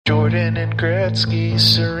Jordan and Gretzky,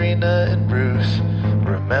 Serena and Ruth.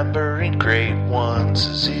 Remembering great ones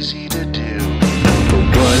is easy to do. But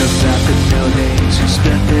what about the no-names who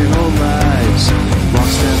spent their whole lives long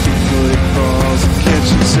snapping footballs and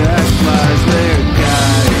catching sack flies? They're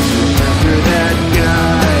guys, remember that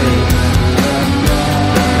guy.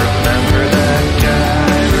 Remember that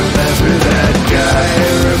guy, remember that guy,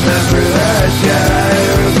 remember that guy,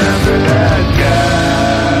 remember that guy.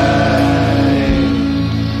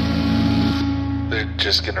 They're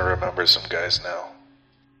just gonna remember some guys now.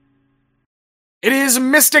 It is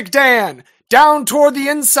Mystic Dan, down toward the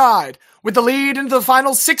inside, with the lead into the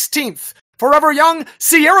final 16th. Forever Young,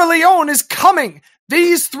 Sierra Leone is coming.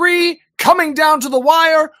 These three coming down to the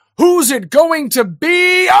wire. Who's it going to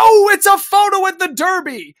be? Oh, it's a photo at the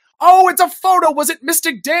Derby. Oh, it's a photo. Was it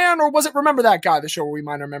Mystic Dan or was it Remember That Guy? The show where we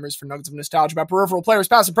mine our memories for nuggets of nostalgia about peripheral players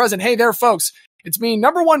past and present. Hey there, folks. It's me,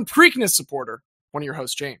 number one Preakness supporter, one of your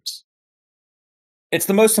hosts, James. It's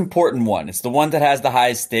the most important one. It's the one that has the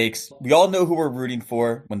highest stakes. We all know who we're rooting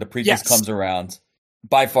for when the Preakness comes around.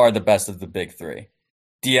 By far the best of the big three.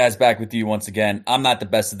 Diaz back with you once again. I'm not the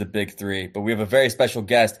best of the big three, but we have a very special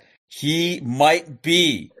guest. He might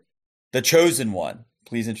be the chosen one.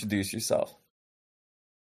 Please introduce yourself.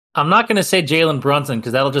 I'm not going to say Jalen Brunson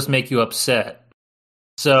because that'll just make you upset.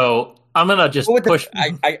 So I'm going to just push.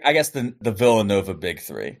 I guess the Villanova big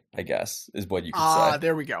three, I guess, is what you could say.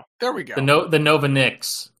 There we go. There we go. The Nova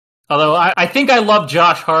Knicks. Although I think I love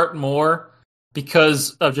Josh Hart more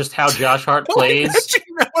because of just how Josh Hart plays. Reggie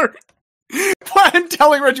Miller. I'm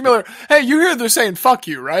telling Reggie Miller, hey, you hear they're saying fuck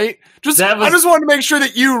you, right? I just wanted to make sure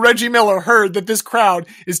that you, Reggie Miller, heard that this crowd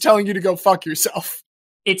is telling you to go fuck yourself.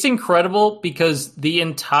 It's incredible because the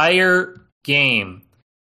entire game,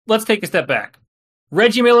 let's take a step back.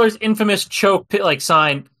 Reggie Miller's infamous choke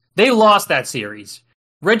sign, they lost that series.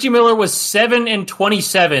 Reggie Miller was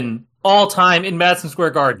 7-27 all time in Madison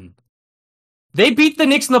Square Garden. They beat the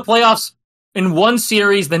Knicks in the playoffs in one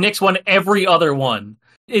series. The Knicks won every other one.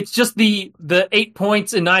 It's just the 8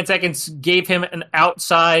 points in 9 seconds gave him an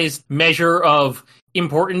outsized measure of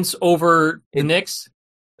importance over the Knicks.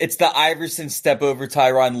 It's the Iverson step over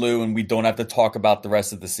Tyronn Lue, and we don't have to talk about the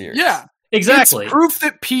rest of the series. Yeah, exactly. It's proof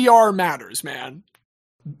that PR matters, man.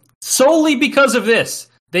 Solely because of this.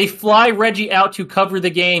 They fly Reggie out to cover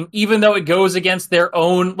the game, even though it goes against their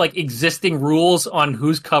own existing rules on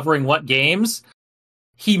who's covering what games.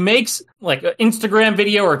 He makes an Instagram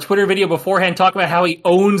video or a Twitter video beforehand talking about how he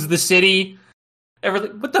owns the city.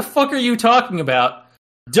 What the fuck are you talking about?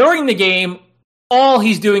 During the game, all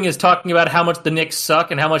he's doing is talking about how much the Knicks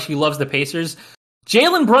suck and how much he loves the Pacers.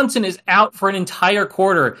 Jalen Brunson is out for an entire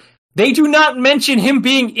quarter. They do not mention him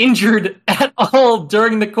being injured at all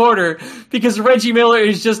during the quarter because Reggie Miller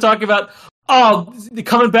is just talking about,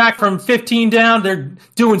 coming back from 15 down, they're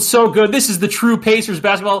doing so good. This is the true Pacers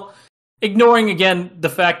basketball. Ignoring, again,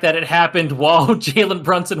 the fact that it happened while Jalen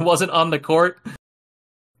Brunson wasn't on the court.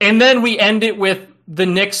 And then we end it with the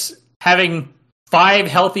Knicks having 5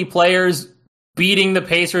 healthy players beating the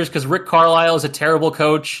Pacers because Rick Carlisle is a terrible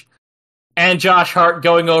coach. And Josh Hart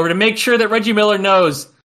going over to make sure that Reggie Miller knows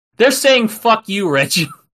they're saying, fuck you, Reggie.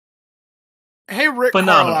 Hey, Rick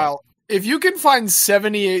Carlisle, if you can find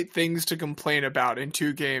 78 things to complain about in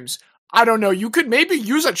 2 games, I don't know, you could maybe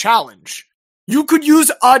use a challenge. You could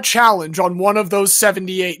use a challenge on one of those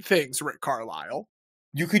 78 things, Rick Carlisle.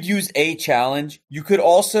 You could use a challenge. You could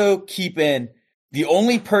also keep in the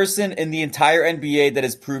only person in the entire NBA that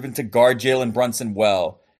has proven to guard Jalen Brunson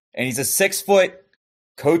well. And he's a 6-foot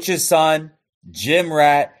coach's son, gym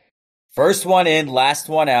rat, first one in, last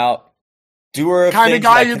one out. Doer of kind things of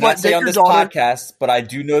guy I you'd cannot let say on your this daughter. podcast, but I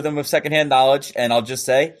do know them with secondhand knowledge, and I'll just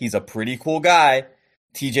say he's a pretty cool guy,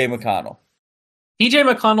 TJ McConnell.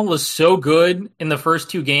 TJ McConnell was so good in the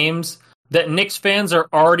first 2 games that Knicks fans are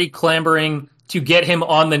already clamoring to get him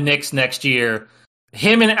on the Knicks next year.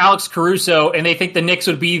 Him and Alex Caruso, and they think the Knicks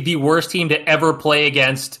would be the worst team to ever play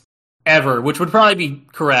against, ever, which would probably be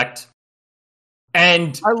correct.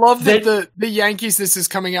 And I love that the Yankees, this is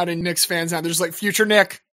coming out in Knicks fans now. There's future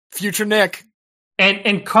Nick.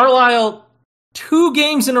 And Carlisle, 2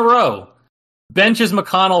 games in a row, benches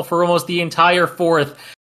McConnell for almost the entire fourth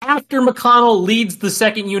after McConnell leads the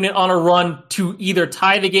second unit on a run to either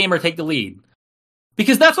tie the game or take the lead.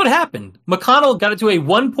 Because that's what happened. McConnell got it to a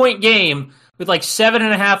 1-point game with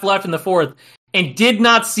 7.5 left in the fourth and did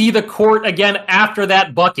not see the court again after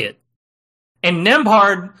that bucket. And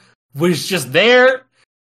Nembhard was just there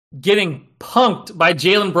getting punked by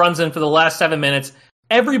Jalen Brunson for the last 7 minutes.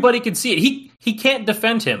 Everybody could see it. He can't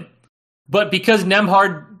defend him. But because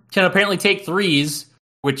Nembhard can apparently take threes,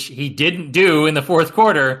 which he didn't do in the fourth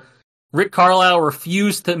quarter, Rick Carlisle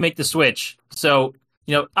refused to make the switch. So,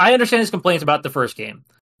 I understand his complaints about the first game.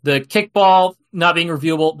 The kickball not being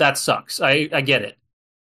reviewable, that sucks. I get it.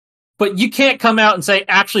 But you can't come out and say,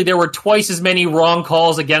 actually, there were twice as many wrong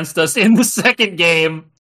calls against us in the second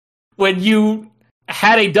game when you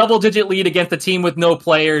had a double-digit lead against a team with no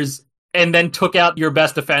players and then took out your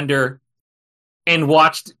best defender and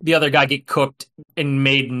watched the other guy get cooked and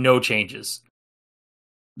made no changes.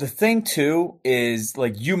 The thing, too, is,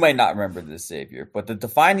 you might not remember this, Xavier, but the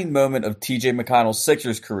defining moment of TJ McConnell's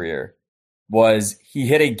Sixers career was he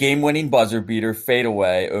hit a game-winning buzzer beater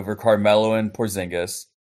fadeaway over Carmelo and Porzingis.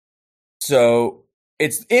 So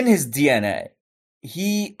it's in his DNA.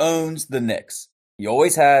 He owns the Knicks. He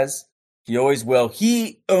always has. He always will.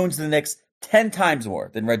 He owns the Knicks 10 times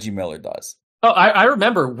more than Reggie Miller does. Oh, I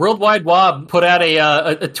remember. Worldwide Wob put out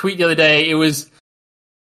a tweet the other day. It was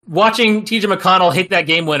watching TJ McConnell hit that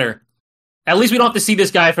game winner. At least we don't have to see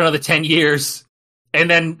this guy for another 10 years. And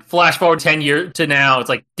then flash forward 10 years to now. It's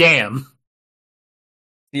like, damn.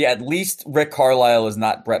 Yeah, at least Rick Carlisle is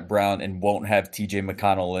not Brett Brown and won't have TJ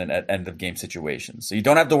McConnell in at end-of-game situations. So you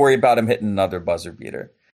don't have to worry about him hitting another buzzer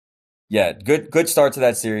beater. Yeah, good start to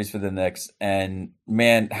that series for the Knicks. And,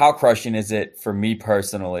 man, how crushing is it for me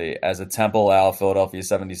personally as a Temple Owl Philadelphia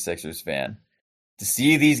 76ers fan to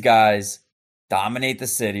see these guys dominate the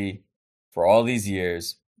city for all these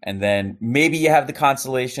years, and then maybe you have the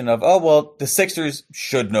consolation of, oh, well, the Sixers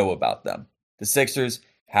should know about them. The Sixers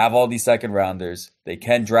have all these second rounders. They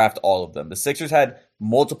can draft all of them. The Sixers had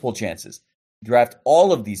multiple chances to draft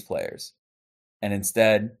all of these players. And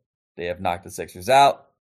instead, they have knocked the Sixers out.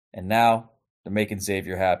 And now they're making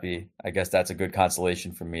Xavier happy. I guess that's a good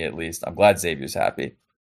consolation for me, at least. I'm glad Xavier's happy.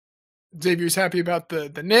 Xavier's happy about the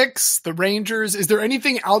Knicks, the Rangers. Is there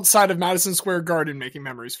anything outside of Madison Square Garden making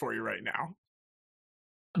memories for you right now?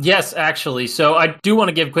 Yes, actually. So I do want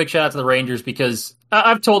to give a quick shout out to the Rangers because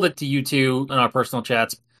I've told it to you two in our personal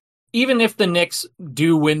chats. Even if the Knicks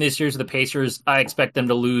do win this year's the Pacers, I expect them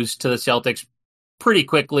to lose to the Celtics pretty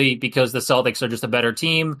quickly because the Celtics are just a better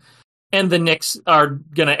team. And the Knicks are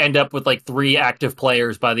going to end up with 3 active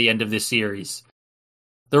players by the end of this series.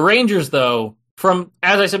 The Rangers, though, from,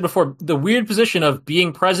 as I said before, the weird position of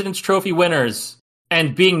being President's Trophy winners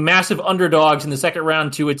and being massive underdogs in the second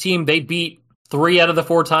round to a team they beat 3 out of the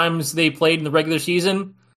 4 times they played in the regular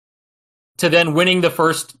season, to then winning the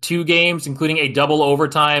first 2 games, including a double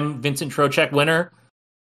overtime Vincent Trocheck winner,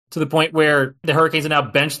 to the point where the Hurricanes have now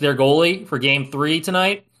benched their goalie for Game 3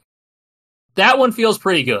 tonight. That one feels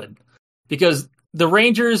pretty good, because the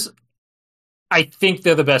Rangers, I think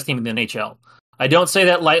they're the best team in the NHL. I don't say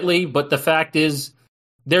that lightly, but the fact is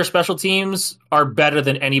their special teams are better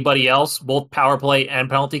than anybody else, both power play and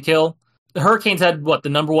penalty kill. The Hurricanes had, the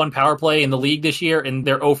number 1 power play in the league this year, and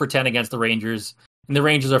they're 0 for 10 against the Rangers, and the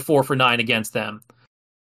Rangers are 4 for 9 against them.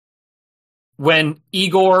 When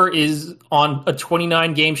Igor is on a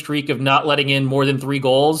 29-game streak of not letting in more than 3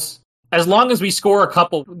 goals, as long as we score a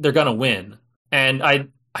couple, they're going to win. And I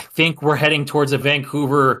think we're heading towards a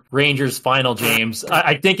Vancouver Rangers final, James.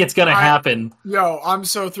 I think it's going to happen. I'm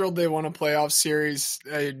so thrilled they won a playoff series.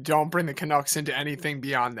 Don't bring the Canucks into anything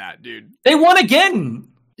beyond that, dude. They won again!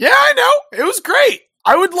 Yeah, I know. It was great.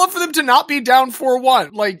 I would love for them to not be down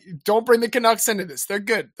 4-1. Don't bring the Canucks into this. They're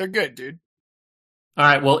good. They're good, dude. All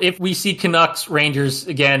right, well, if we see Canucks Rangers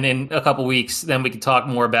again in a couple weeks, then we can talk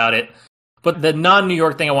more about it. But the non-New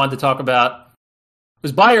York thing I wanted to talk about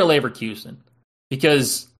was Bayer Leverkusen,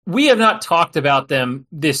 because we have not talked about them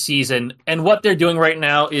this season, and what they're doing right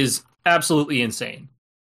now is absolutely insane.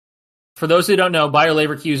 For those who don't know, Bayer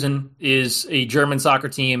Leverkusen is a German soccer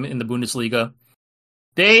team in the Bundesliga.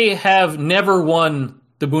 They have never won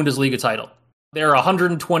the Bundesliga title. They're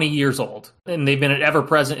 120 years old, and they've been ever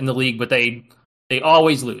present in the league, but they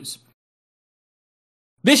always lose.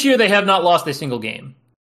 This year, they have not lost a single game.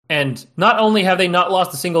 And not only have they not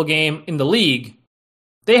lost a single game in the league,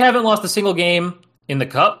 they haven't lost a single game in the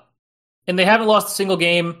Cup, and they haven't lost a single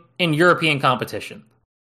game in European competition.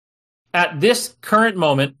 At this current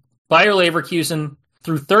moment, Bayer Leverkusen,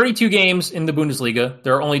 through 32 games in the Bundesliga,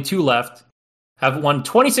 there are only 2 left, have won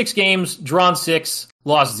 26 games, drawn 6,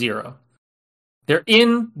 lost 0. They're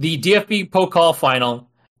in the DFB Pokal final,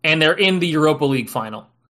 and they're in the Europa League final.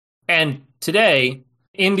 And today,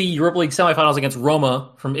 in the Europa League semifinals against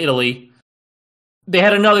Roma from Italy, they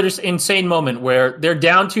had another just insane moment where they're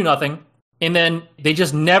down 2-0, and then they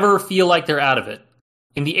just never feel like they're out of it.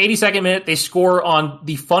 In the 82nd minute, they score on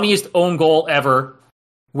the funniest own goal ever,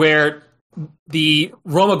 where the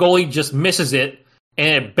Roma goalie just misses it,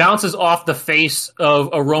 and it bounces off the face of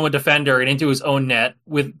a Roma defender and into his own net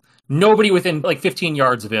with nobody within 15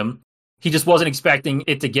 yards of him. He just wasn't expecting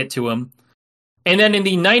it to get to him. And then in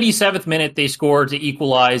the 97th minute, they scored to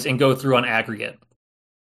equalize and go through on aggregate.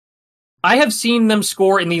 I have seen them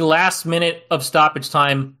score in the last minute of stoppage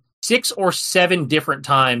time 6 or 7 different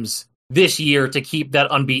times this year to keep that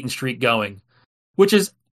unbeaten streak going, which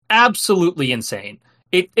is absolutely insane.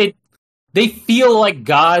 They feel like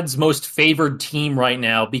God's most favored team right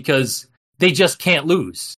now because they just can't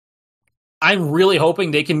lose. I'm really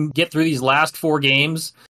hoping they can get through these last 4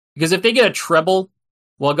 games, because if they get a treble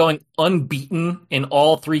while going unbeaten in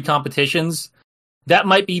all 3 competitions, that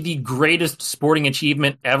might be the greatest sporting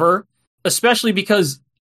achievement ever, especially because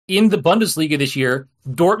in the Bundesliga this year,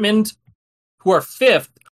 Dortmund, who are 5th,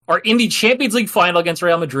 are in the Champions League final against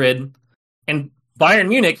Real Madrid, and Bayern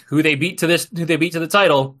Munich, who they beat to the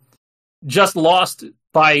title, just lost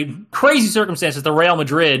by crazy circumstances to Real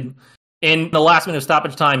Madrid in the last minute of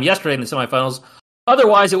stoppage time yesterday in the semifinals.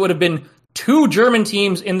 Otherwise, it would have been 2 German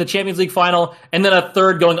teams in the Champions League final, and then a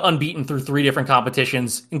third going unbeaten through 3 different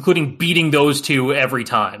competitions, including beating those 2 every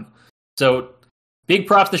time. So, big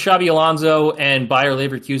props to Xabi Alonso and Bayer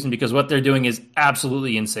Leverkusen, because what they're doing is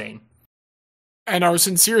absolutely insane. And our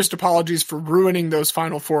sincerest apologies for ruining those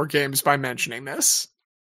final 4 games by mentioning this.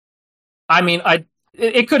 I mean,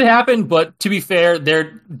 it could happen, but to be fair,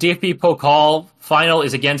 their DFB Pokal final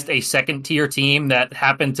is against a second-tier team that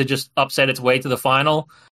happened to just upset its way to the final.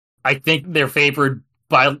 I think they're favored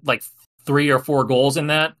by like 3 or 4 goals in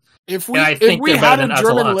that. If we had a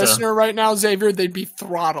German listener right now, Xavier, they'd be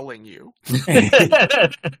throttling you.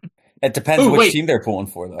 It depends which team they're pulling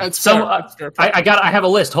for, though. I have a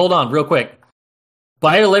list. Hold on, real quick.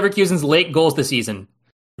 Bayer Leverkusen's late goals this season: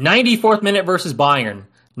 94th minute versus Bayern,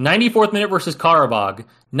 94th minute versus Karabakh,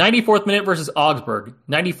 94th minute versus Augsburg,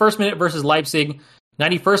 91st minute versus Leipzig,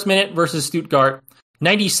 91st minute versus Stuttgart,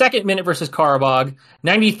 92nd minute versus Karabakh,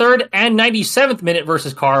 93rd and 97th minute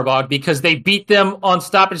versus Karabakh, because they beat them on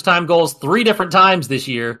stoppage time goals 3 different times this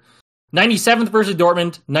year, 97th versus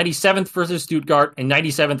Dortmund, 97th versus Stuttgart, and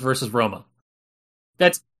 97th versus Roma.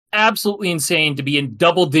 That's absolutely insane to be in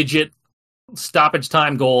double-digit stoppage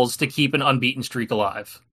time goals to keep an unbeaten streak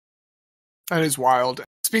alive. That is wild.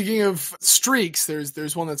 Speaking of streaks,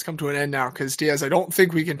 there's one that's come to an end now, because Diaz, I don't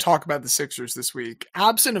think we can talk about the Sixers this week.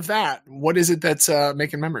 Absent of that, what is it that's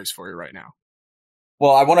making memories for you right now?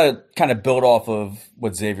 Well, I want to kind of build off of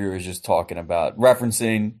what Xavier was just talking about,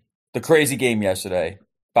 referencing the crazy game yesterday,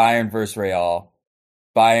 Bayern versus Real.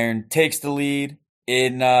 Bayern takes the lead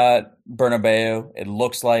in Bernabeu. It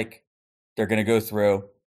looks like they're going to go through,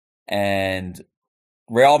 and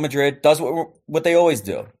Real Madrid does what they always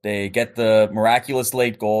do. They get the miraculous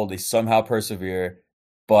late goal. They somehow persevere.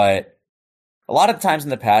 But a lot of times in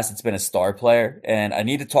the past, it's been a star player. And I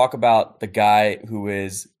need to talk about the guy who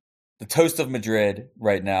is the toast of Madrid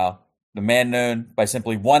right now, the man known by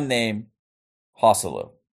simply one name,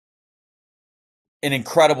 Joselu. An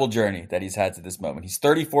incredible journey that he's had to this moment. He's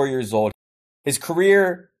 34 years old. His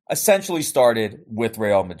career essentially started with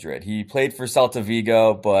Real Madrid. He played for Celta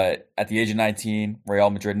Vigo, but at the age of 19, Real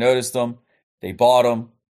Madrid noticed him. They bought him.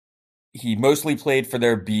 He mostly played for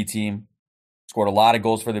their B team, scored a lot of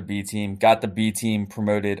goals for their B team, got the B team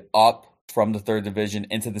promoted up from the 3rd division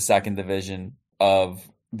into the 2nd division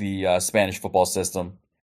of the Spanish football system.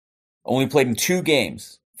 Only played in 2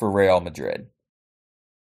 games for Real Madrid.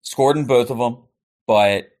 Scored in both of them,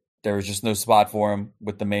 but there was just no spot for him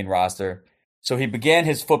with the main roster. So he began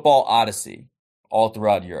his football odyssey all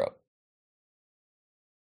throughout Europe.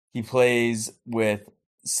 He plays with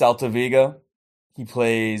Celta Vigo. He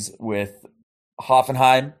plays with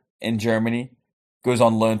Hoffenheim in Germany. Goes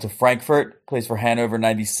on loan to Frankfurt. Plays for Hannover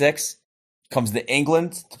 96. Comes to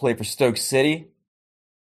England to play for Stoke City.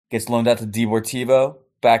 Gets loaned out to Deportivo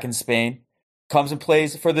back in Spain. Comes and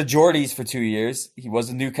plays for the Geordies for 2 years. He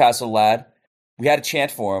was a Newcastle lad. We had a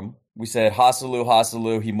chant for him. We said, Joselu,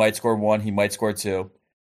 Joselu, he might score 1, he might score 2.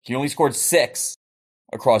 He only scored 6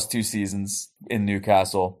 across 2 seasons in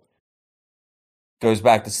Newcastle. Goes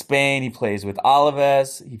back to Spain, he plays with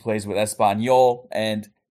Alaves, he plays with Espanyol, and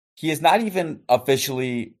he is not even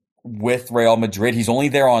officially with Real Madrid. He's only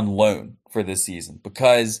there on loan for this season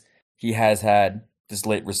because he has had this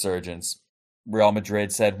late resurgence. Real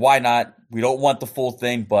Madrid said, why not? We don't want the full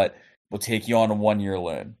thing, but we'll take you on a 1-year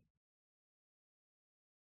loan.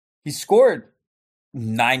 He scored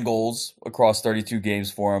 9 goals across 32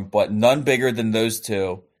 games for him, but none bigger than those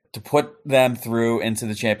 2 to put them through into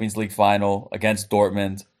the Champions League final against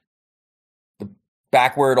Dortmund.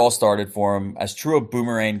 Back where it all started for him, as true a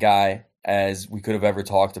boomerang guy as we could have ever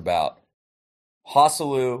talked about.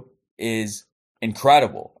 Joselu is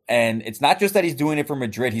incredible. And it's not just that he's doing it for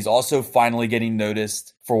Madrid, he's also finally getting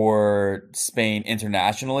noticed for Spain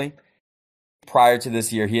internationally. prior to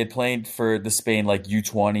this year, he had played for the Spain like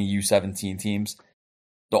U20, U17 teams.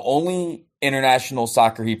 The only international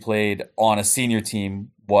soccer he played on a senior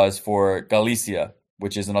team was for Galicia,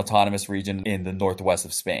 which is an autonomous region in the northwest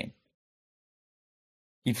of Spain.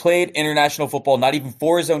 He played international football, not even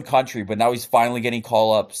for his own country, but now he's finally getting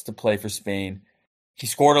call-ups to play for Spain. He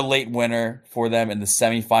scored a late winner for them in the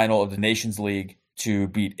semifinal of the Nations League to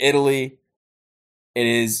beat Italy. It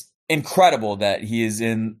is incredible that he is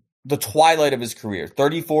in the twilight of his career.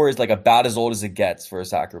 34 is like about as old as it gets for a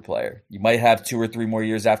soccer player. You might have 2 or 3 more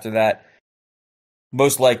years after that.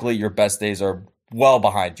 Most likely your best days are well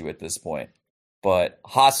behind you at this point. But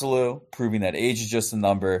Joselu proving that age is just a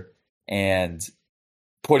number and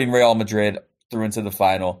putting Real Madrid through into the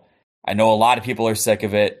final. I know a lot of people are sick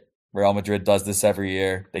of it. Real Madrid does this every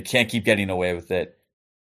year. They can't keep getting away with it.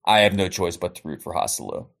 I have no choice but to root for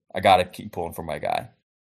Joselu. I got to keep pulling for my guy.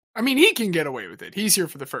 I mean, he can get away with it. He's here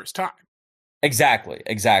for the first time. Exactly.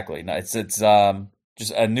 No, it's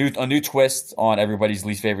just a new twist on everybody's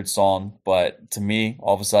least favorite song. But to me,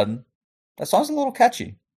 all of a sudden, that song's a little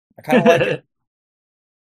catchy. I kind of like it.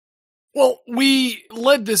 Well, we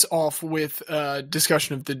led this off with a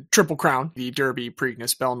discussion of the Triple Crown, the Derby,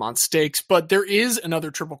 Preakness, Belmont Stakes, but there is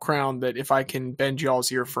another Triple Crown that if I can bend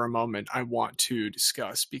y'all's ear for a moment, I want to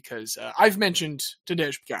discuss because I've mentioned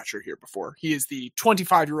Tadej Pogačar here before. He is the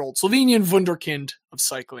 25-year-old Slovenian wunderkind of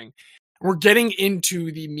cycling. We're getting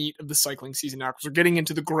into the meat of the cycling season now because we're getting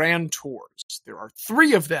into the Grand Tours. There are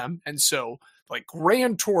 3 of them, and so like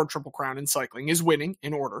Grand Tour Triple Crown in cycling is winning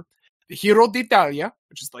in order. The Giro d'Italia,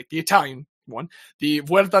 which is like the Italian one, the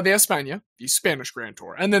Vuelta de España, the Spanish Grand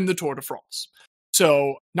Tour, and then the Tour de France.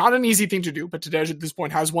 So not an easy thing to do, but Tadej at this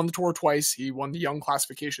point has won the Tour twice. He won the young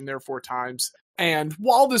classification there 4 times. And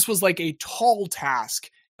while this was like a tall task,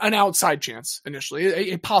 an outside chance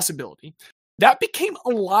initially, a possibility, that became a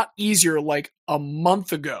lot easier like a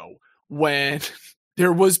month ago when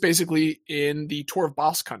there was basically in the Tour of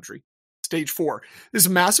Basque Country, stage 4, this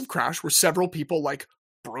massive crash where several people like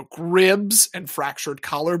broke ribs and fractured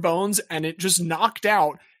collarbones, and it just knocked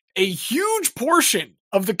out a huge portion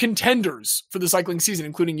of the contenders for the cycling season,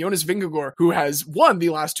 including Jonas Vingegaard, who has won the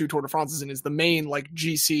last 2 Tour de France's and is the main like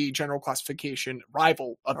GC general classification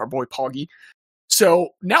rival of our boy Poggi. So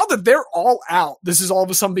now that they're all out, this has all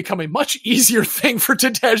of a sudden become a much easier thing for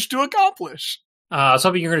Tadej to accomplish.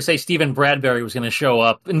 Something you're going to say Stephen Bradbury was going to show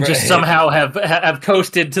up and just somehow have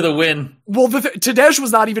coasted to the win. Well, Tadej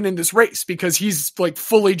was not even in this race because he's like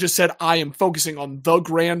fully just said, I am focusing on the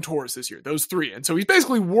Grand Tours this year, those 3. And so he's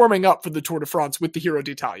basically warming up for the Tour de France with the Giro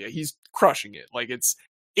d'Italia. He's crushing it. Like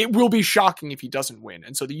it will be shocking if he doesn't win.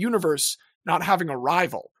 And so the universe, not having a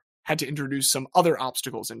rival, had to introduce some other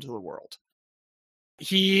obstacles into the world.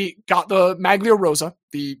 He got the Maglia Rosa,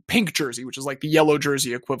 the pink jersey, which is like the yellow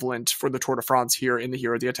jersey equivalent for the Tour de France here in the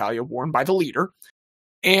Giro d'Italia, worn by the leader.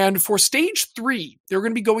 And for stage 3, they're going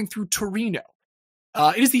to be going through Torino.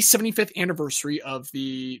 It is the 75th anniversary of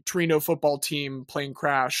the Torino football team plane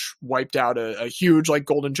crash, wiped out a huge like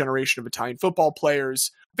golden generation of Italian football players.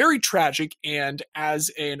 Very tragic. And as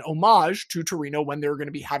an homage to Torino when they're going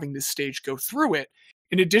to be having this stage go through it,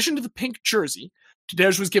 in addition to the pink jersey,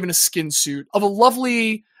 Tadej was given a skin suit of a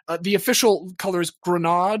lovely, the official color is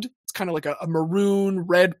grenade. It's kind of like a maroon,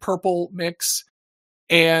 red, purple mix.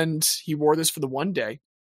 And he wore this for the one day.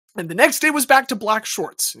 And the next day was back to black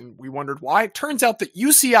shorts. And we wondered why. It turns out that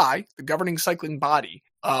UCI, the governing cycling body,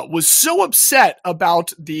 was so upset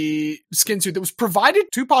about the skin suit that was provided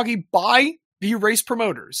to Poggi by the race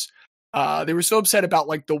promoters. They were so upset about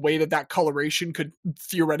like the way that coloration could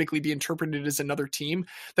theoretically be interpreted as another team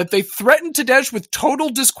that they threatened Tadej with total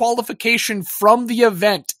disqualification from the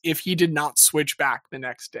event if he did not switch back the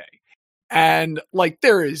next day. And like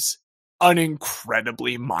there is an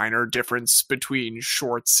incredibly minor difference between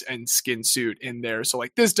shorts and skin suit in there. So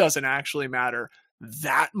like this doesn't actually matter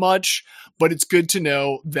that much, but it's good to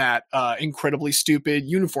know that incredibly stupid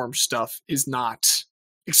uniform stuff is not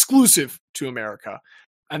exclusive to America.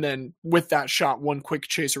 And then with that shot, one quick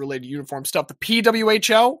chaser related uniform stuff. The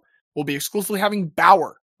PWHL will be exclusively having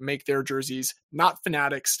Bauer make their jerseys, not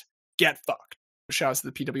Fanatics. Get fucked. Shouts to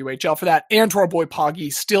the PWHL for that. And to our boy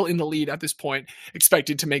Poggi, still in the lead at this point,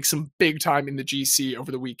 expected to make some big time in the GC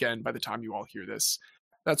over the weekend by the time you all hear this.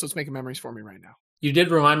 That's what's making memories for me right now. You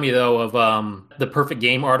did remind me, though, of the Perfect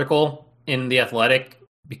Game article in The Athletic,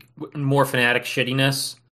 more Fanatic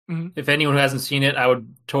shittiness. Mm-hmm. If anyone who hasn't seen it, I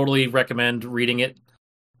would totally recommend reading it.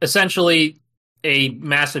 Essentially, a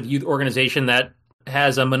massive youth organization that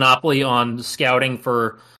has a monopoly on scouting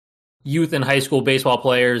for youth and high school baseball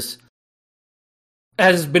players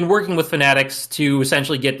has been working with Fanatics to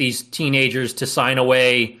essentially get these teenagers to sign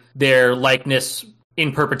away their likeness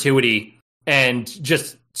in perpetuity and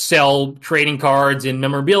just sell trading cards and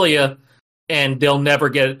memorabilia, and they'll never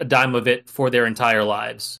get a dime of it for their entire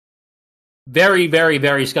lives. Very, very,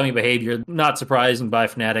 very scummy behavior. Not surprising by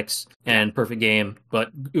Fanatics and Perfect Game, but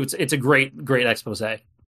it's a great expose.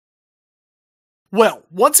 Well,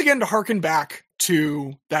 once again, to harken back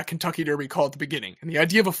to that Kentucky Derby call at the beginning and the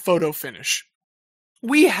idea of a photo finish,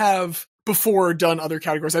 we have before done other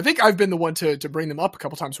categories. I think I've been the one to bring them up a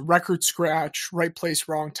couple times. Record scratch, right place,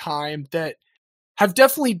 wrong time, that have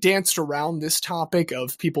definitely danced around this topic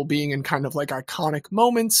of people being in kind of like iconic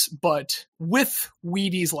moments. But with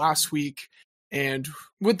Wheaties last week and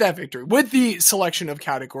with that victory, with the selection of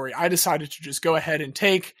category, I decided to just go ahead and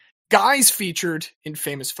take guys featured in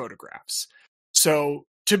famous photographs. So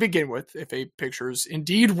to begin with, if a picture is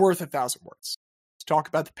indeed worth 1,000 words, let's talk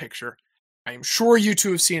about the picture. I am sure you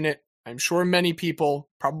two have seen it. I'm sure many people,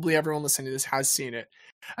 probably everyone listening to this, has seen it.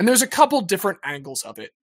 And there's a couple different angles of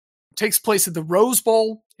it. It takes place at the Rose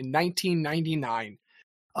Bowl in 1999.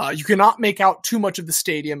 You cannot make out too much of the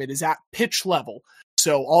stadium. It is at pitch level.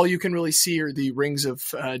 So all you can really see are the rings of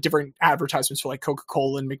different advertisements for like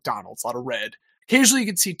Coca-Cola and McDonald's, a lot of red. Occasionally you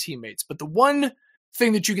can see teammates, but the one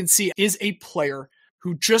thing that you can see is a player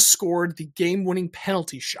who just scored the game-winning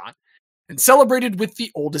penalty shot and celebrated with the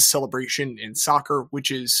oldest celebration in soccer, which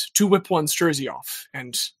is to whip one's jersey off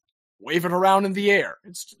and wave it around in the air.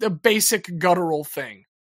 It's a basic guttural thing.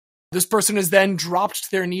 This person is then dropped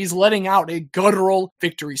to their knees, letting out a guttural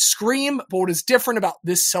victory scream. But what is different about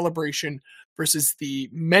this celebration versus the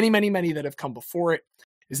many, many, many that have come before it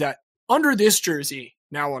is that under this jersey,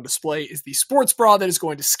 now on display, is the sports bra that is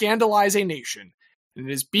going to scandalize a nation. And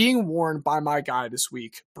it is being worn by my guy this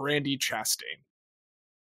week, Brandi Chastain.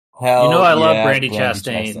 I love Brandi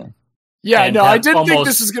Chastain. Yeah, no, I didn't think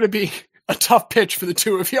this was going to be a tough pitch for the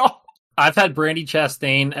two of y'all. I've had Brandi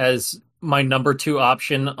Chastain as my number 2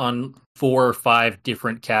 option on 4 or 5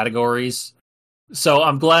 different categories. So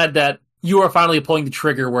I'm glad that you are finally pulling the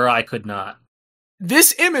trigger where I could not.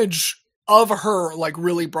 This image of her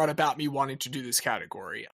really brought about me wanting to do this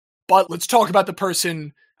category. But let's talk about the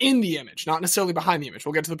person in the image, not necessarily behind the image.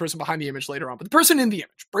 We'll get to the person behind the image later on, but the person in the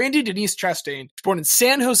image, Brandi Denise Chastain, was born in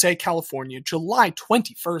San Jose, California, July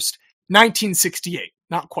 21st, 1968.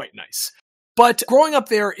 Not quite nice. But growing up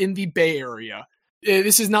there in the Bay Area,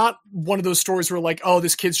 this is not one of those stories where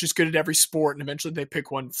this kid's just good at every sport and eventually they pick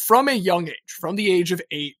one. From a young age, from the age of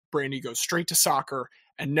 8, Brandi goes straight to soccer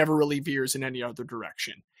and never really veers in any other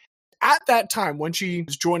direction. At that time, when she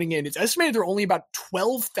was joining in, it's estimated there were only about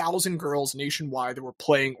 12,000 girls nationwide that were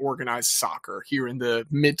playing organized soccer here in the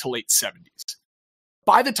mid to late 70s.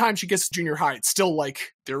 By the time she gets to junior high, it's still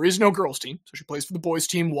there is no girls team, so she plays for the boys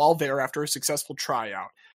team while there after a successful tryout.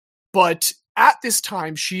 But at this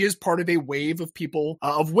time, she is part of a wave of people,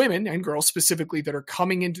 of women and girls specifically, that are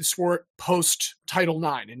coming into sport post-Title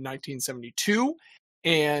IX in 1972,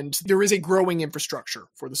 and there is a growing infrastructure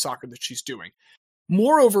for the soccer that she's doing.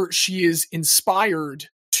 Moreover, she is inspired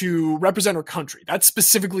to represent her country. That's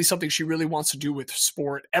specifically something she really wants to do with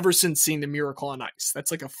sport ever since seeing The Miracle on Ice.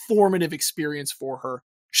 That's a formative experience for her.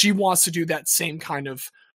 She wants to do that same kind of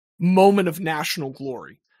moment of national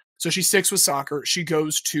glory. So she sticks with soccer. She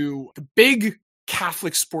goes to the big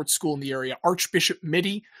Catholic sports school in the area, Archbishop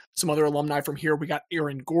Mitty. Some other alumni from here. We got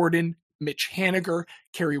Aaron Gordon, Mitch Haniger,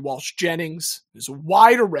 Kerry Walsh Jennings. There's a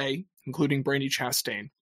wide array, including Brandi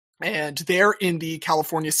Chastain. And they're in the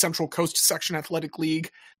California Central Coast Section Athletic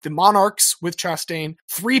League. The Monarchs with Chastain,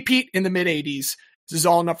 three-peat in the mid-'80s. This is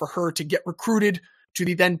all enough for her to get recruited to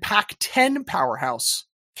the then Pac-10 powerhouse,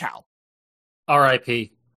 Cal.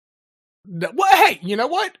 R.I.P. Well, hey, you know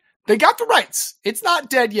what? They got the rights. It's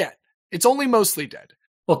not dead yet. It's only mostly dead.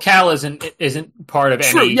 Well, Cal isn't part of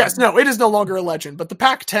True, any... yes, no, it is no longer a legend, but the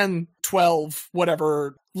Pac-10, 12,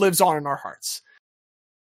 whatever, lives on in our hearts.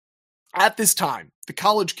 At this time, the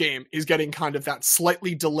college game is getting kind of that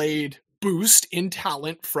slightly delayed boost in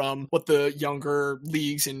talent from what the younger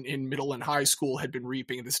leagues in middle and high school had been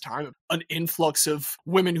reaping at this time. An influx of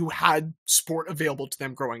women who had sport available to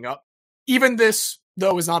them growing up. Even this,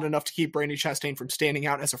 though, is not enough to keep Brandi Chastain from standing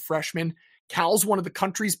out as a freshman. Cal's one of the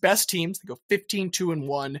country's best teams. They go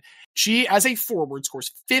 15-2-1. She, as a forward,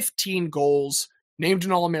 scores 15 goals, named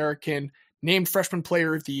an All-American, named Freshman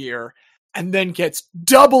Player of the Year, and then gets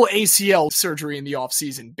double ACL surgery in the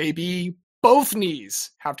offseason. Baby, both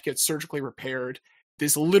knees have to get surgically repaired.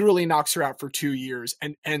 This literally knocks her out for 2 years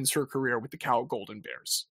and ends her career with the Cal Golden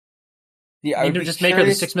Bears. Yeah, just make her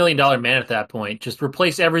the $6 million man at that point. Just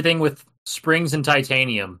replace everything with springs and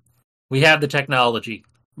titanium. We have the technology.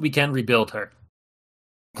 We can rebuild her.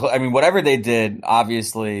 I mean, whatever they did,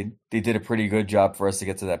 obviously they did a pretty good job for us to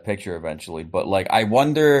get to that picture eventually. But like, I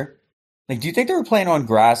wonder, like, do you think they were playing on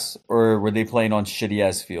grass or were they playing on shitty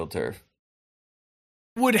ass field turf?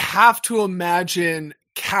 Would have to imagine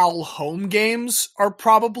Cal home games are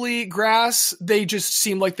probably grass. They just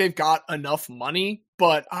seem like they've got enough money,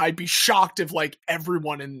 but I'd be shocked if like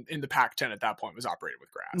everyone in the Pac-10 at that point was operating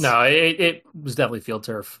with grass. No, it was definitely field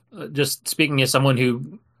turf. Just speaking as someone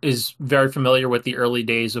who is very familiar with the early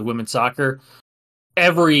days of women's soccer,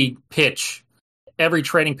 every pitch, every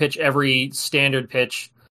training pitch, every standard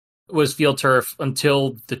pitch was field turf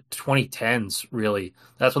until the 2010s, really.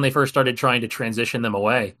 That's when they first started trying to transition them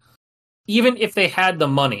away. Even if they had the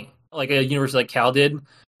money, like a university like Cal did,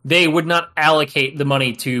 they would not allocate the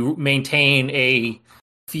money to maintain a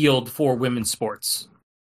field for women's sports.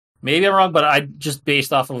 Maybe I'm wrong, but I just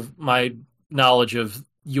based off of my knowledge of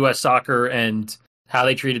U.S. soccer and how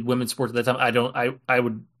they treated women's sports at that time, I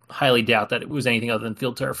would highly doubt that it was anything other than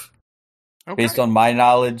field turf. Okay. Based on my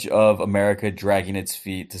knowledge of America dragging its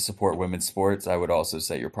feet to support women's sports, I would also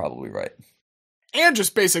say you're probably right. And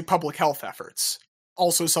just basic public health efforts.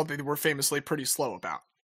 Also something that we're famously pretty slow about.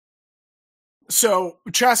 So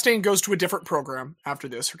Chastain goes to a different program after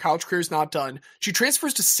this. Her college career is not done. She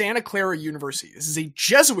transfers to Santa Clara University. This is a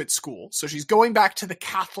Jesuit school, so she's going back to the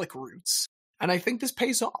Catholic roots. And I think this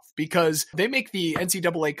pays off because they make the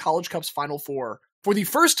NCAA College Cup's Final Four for the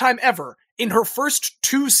first time ever in her first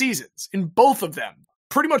 2 seasons, in both of them,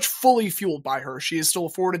 pretty much fully fueled by her. She is still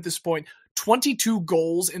afforded at this point 22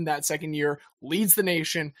 goals in that second year, leads the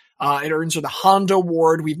nation. It earns her the Honda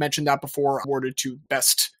Award. We've mentioned that before, awarded to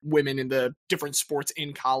best women in the different sports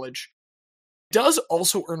in college. Does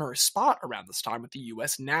also earn her a spot around this time with the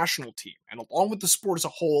U.S. national team. And along with the sport as a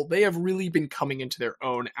whole, they have really been coming into their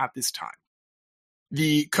own at this time.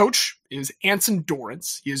 The coach is Anson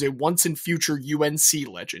Dorrance. He is a once and future UNC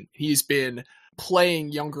legend. He's been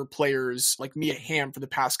playing younger players like Mia Hamm for the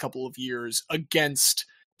past couple of years against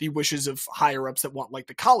the wishes of higher ups that want like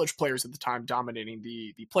the college players at the time dominating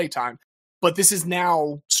the playtime. But this is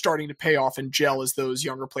now starting to pay off and gel as those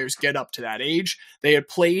younger players get up to that age. They had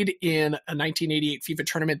played in a 1988 FIFA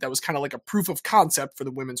tournament that was kind of like a proof of concept for the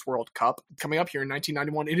Women's World Cup. Coming up here in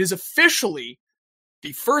 1991, it is officially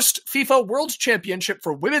the first FIFA World Championship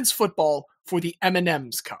for women's football for the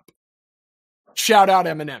M&M's Cup. Shout out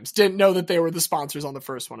M&M's. Didn't know that they were the sponsors on the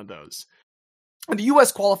first one of those. And the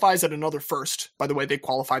U.S. qualifies at another first. By the way, they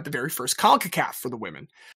qualified the very first CONCACAF for the women.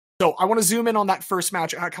 So I want to zoom in on that first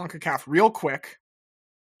match at CONCACAF real quick.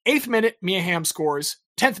 8th minute, Mia Hamm scores.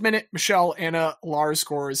 10th minute, Michelle Anna Lars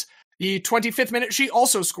scores. The 25th minute, she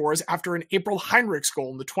also scores after an April Heinrichs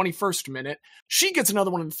goal in the 21st minute. She gets another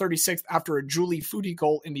one in the 36th after a Julie Foudy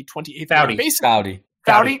goal in the 28th minute.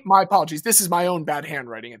 Foudy, my apologies. This is my own bad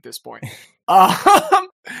handwriting at this point.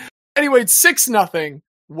 Anyway, it's 6-0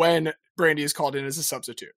 when Brandi is called in as a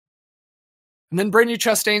substitute. And then Brandi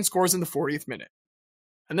Chastain scores in the 40th minute.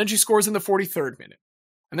 And then she scores in the 43rd minute.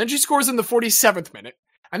 And then she scores in the 47th minute.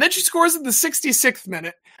 And then she scores in the 66th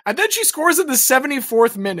minute. And then she scores in the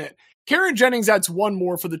 74th minute. Karen Jennings adds one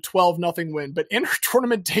more for the 12-0 win, but in her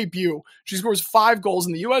tournament debut, she scores 5 goals,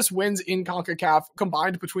 and the U.S. wins in CONCACAF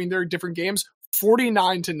combined between their different games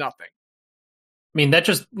 49-0. I mean, that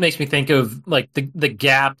just makes me think of like the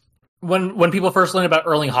gap when people first learned about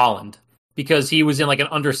Erling Haaland, because he was in like an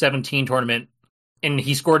under-17 tournament and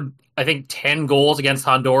he scored, I think, 10 goals against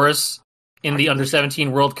Honduras in the under-17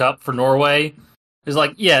 World Cup for Norway. It's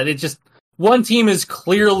like, yeah, it's just one team is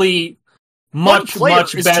clearly much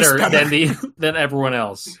better than everyone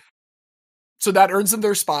else. So that earns them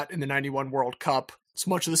their spot in the 91 World Cup. It's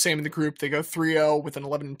much of the same in the group. They go 3-0 with an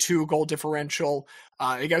 11-2 goal differential.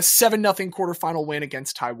 They got a 7-0 quarterfinal win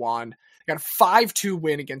against Taiwan. They got a 5-2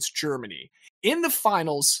 win against Germany. In the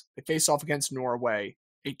finals, they face off against Norway.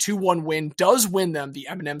 A 2-1 win does win them the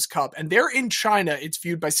M&M's Cup, and they're in China. It's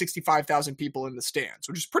viewed by 65,000 people in the stands,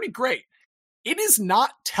 which is pretty great. It is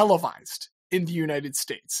not televised in the United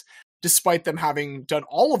States, despite them having done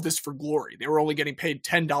all of this for glory. They were only getting paid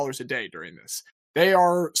 $10 a day during this. They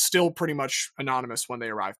are still pretty much anonymous when they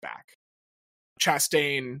arrive back.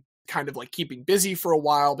 Chastain kind of like keeping busy for a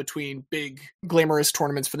while between big glamorous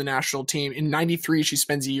tournaments for the national team. In 93, she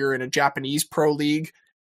spends a year in a Japanese pro league.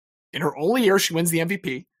 In her only year, she wins the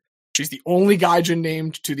MVP. She's the only Gaijin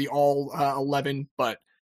named to the all 11, but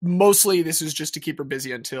mostly this is just to keep her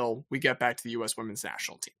busy until we get back to the U.S. women's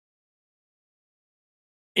national team.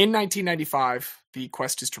 In 1995, the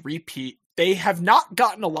quest is to repeat. They have not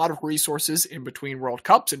gotten a lot of resources in between World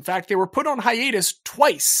Cups. In fact, they were put on hiatus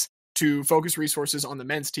twice to focus resources on the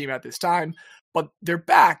men's team at this time, but they're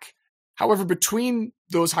back. However, between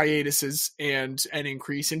those hiatuses and an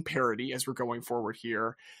increase in parity as we're going forward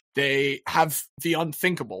here, they have the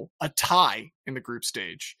unthinkable, a tie in the group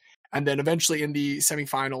stage. And then eventually in the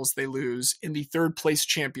semifinals, they lose. In the third place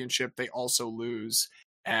championship, they also lose.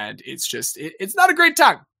 And it's just, it's not a great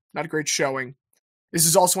time. Not a great showing. This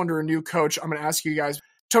is also under a new coach. I'm going to ask you guys,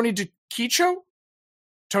 Tony DiCiccio?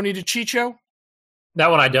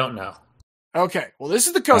 That one I don't know. Okay, well, this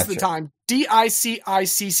is the coach of the time,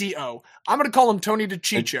 Dicicco. I'm going to call him Tony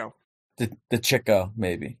DiCiccio. The Chico,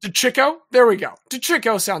 maybe. DiCicco? There we go.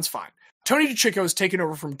 DiCicco sounds fine. Tony DiCicco has taken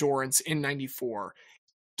over from Dorrance in 94.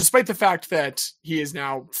 Despite the fact that he has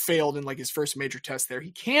now failed in like his first major test there,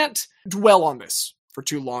 he can't dwell on this for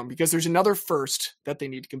too long because there's another first that they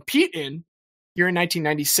need to compete in. Here in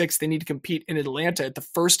 1996, they need to compete in Atlanta at the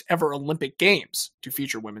first ever Olympic Games to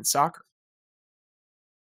feature women's soccer.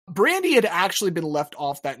 Brandi had actually been left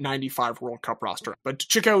off that 95 World Cup roster, but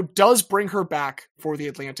DiCicco does bring her back for the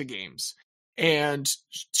Atlanta Games. And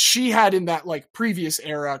she had in that like previous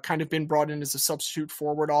era kind of been brought in as a substitute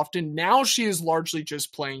forward often. Now she is largely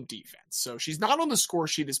just playing defense. So she's not on the score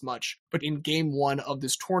sheet as much, but in game one of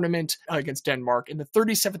this tournament against Denmark, in the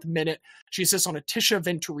 37th minute, she assists on a Tisha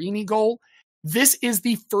Venturini goal. This is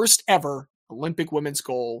the first ever Olympic women's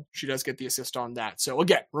goal. She does get the assist on that. So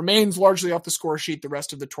again, remains largely off the score sheet the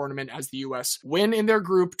rest of the tournament as the U.S. win in their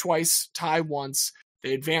group twice, tie once.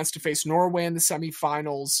 They advance to face Norway in the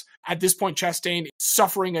semifinals. At this point, Chastain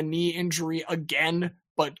suffering a knee injury again,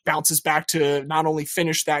 but bounces back to not only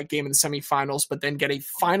finish that game in the semifinals, but then get a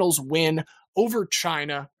finals win over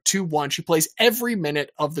China 2-1. She plays every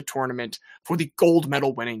minute of the tournament for the gold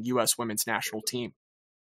medal winning U.S. women's national team.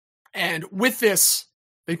 And with this,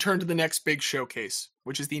 they turn to the next big showcase,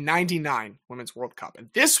 which is the 99 Women's World Cup. And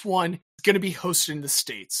this one is going to be hosted in the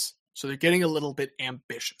States. So they're getting a little bit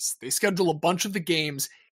ambitious. They schedule a bunch of the games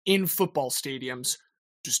in football stadiums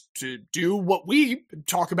just to do what we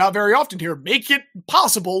talk about very often here. Make it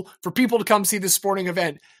possible for people to come see this sporting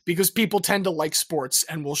event because people tend to like sports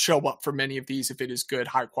and will show up for many of these if it is good,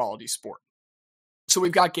 high quality sport. So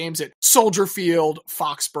we've got games at Soldier Field,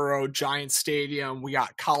 Foxborough, Giant Stadium. We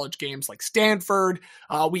got college games like Stanford.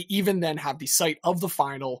 We even then have the site of the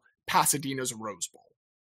final, Pasadena's Rose Bowl.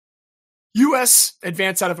 U.S.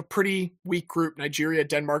 advanced out of a pretty weak group, Nigeria,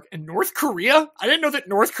 Denmark, and North Korea. I didn't know that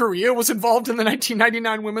North Korea was involved in the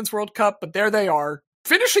 1999 Women's World Cup, but there they are,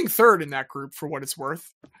 finishing third in that group for what it's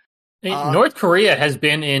worth. North Korea has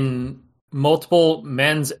been in multiple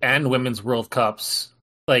men's and women's World Cups.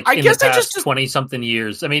 Like in the past 20-something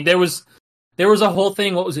years. I mean, there was a whole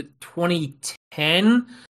thing, what was it, 2010,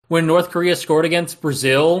 when North Korea scored against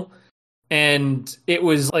Brazil, and it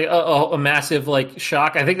was like a massive like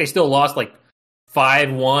shock. I think they still lost like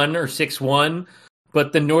 5-1 or 6-1,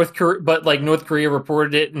 but North Korea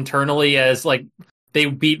reported it internally as like they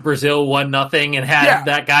beat Brazil 1-0 and had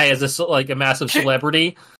that guy as a massive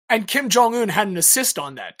celebrity. And Kim Jong-un had an assist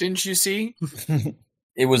on that, didn't you see?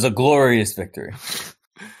 It was a glorious victory.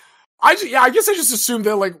 I guess I just assumed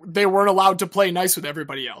that like they weren't allowed to play nice with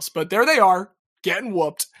everybody else, but there they are, getting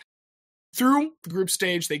whooped. Through the group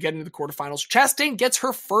stage, they get into the quarterfinals. Chastain gets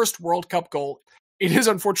her first World Cup goal. It is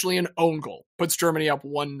unfortunately an own goal, puts Germany up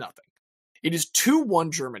 1-0. It is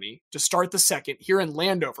 2-1 Germany to start the second here in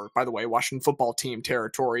Landover, by the way, Washington football team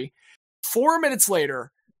territory. 4 minutes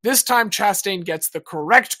later, this time Chastain gets the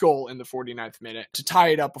correct goal in the 49th minute to tie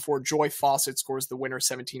it up before Joy Fawcett scores the winner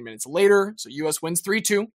 17 minutes later. So U.S. wins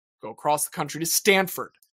 3-2. Go across the country to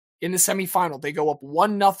Stanford. In the semifinal, they go up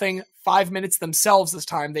 1-0, 5 minutes themselves this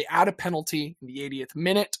time. They add a penalty in the 80th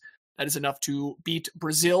minute. That is enough to beat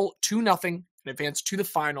Brazil 2-0 and advance to the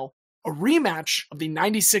final. A rematch of the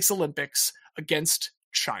 96 Olympics against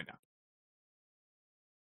China.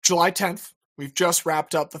 July 10th, we've just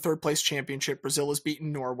wrapped up the third place championship. Brazil has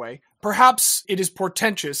beaten Norway. Perhaps it is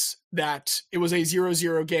portentous that it was a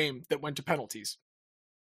 0-0 game that went to penalties.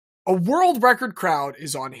 A world record crowd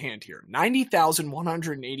is on hand here.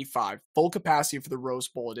 90,185 full capacity for the Rose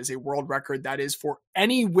Bowl. It is a world record that is for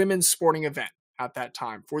any women's sporting event at that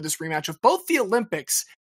time for this rematch of both the Olympics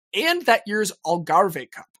and that year's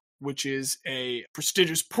Algarve Cup, which is a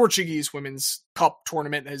prestigious Portuguese women's cup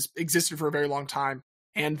tournament that has existed for a very long time.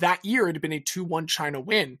 And that year it had been a 2-1 China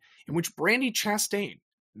win in which Brandi Chastain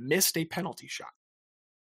missed a penalty shot.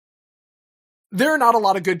 There are not a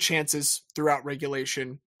lot of good chances throughout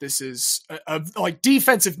regulation. This is a like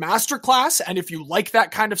defensive masterclass, and if you like that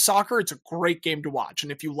kind of soccer, it's a great game to watch.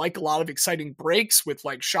 And if you like a lot of exciting breaks with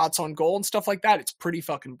like shots on goal and stuff like that, it's pretty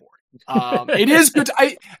fucking boring. It is good.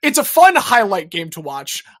 It's a fun highlight game to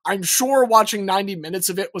watch. I'm sure watching 90 minutes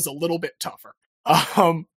of it was a little bit tougher.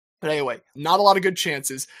 But anyway, not a lot of good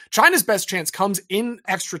chances. China's best chance comes in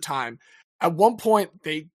extra time. At one point,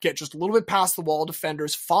 they get just a little bit past the wall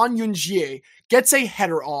defenders. Fan Yunjie gets a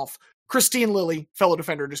header off. Christine Lilly, fellow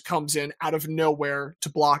defender, just comes in out of nowhere to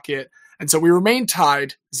block it. And so we remain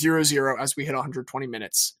tied 0-0 as we hit 120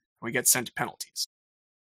 minutes. We get sent to penalties.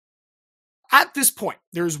 At this point,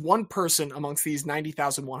 there's one person amongst these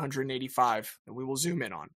 90,185 that we will zoom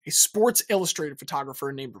in on, a Sports Illustrated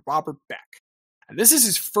photographer named Robert Beck. And this is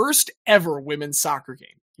his first ever women's soccer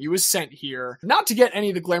game. He was sent here not to get any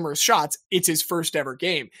of the glamorous shots. It's his first ever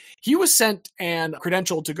game. He was sent and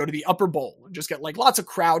credentialed to go to the upper bowl and just get like lots of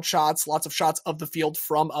crowd shots, lots of shots of the field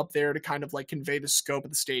from up there to kind of like convey the scope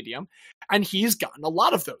of the stadium. And he's gotten a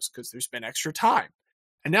lot of those because there's been extra time.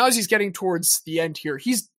 And now as he's getting towards the end here,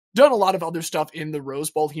 he's done a lot of other stuff in the Rose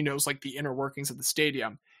Bowl. He knows like the inner workings of the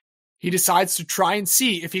stadium. He decides to try and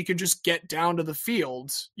see if he can just get down to the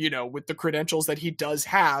field, you know, with the credentials that he does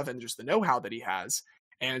have and just the know-how that he has.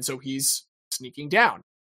 And so he's sneaking down.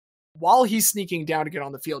 While he's sneaking down to get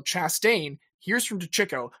on the field, Chastain hears from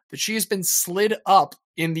Chico that she has been slid up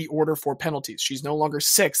in the order for penalties. She's no longer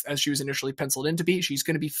 6th as she was initially penciled in to be. She's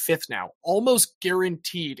going to be 5th now. Almost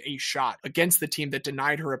guaranteed a shot against the team that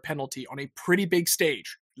denied her a penalty on a pretty big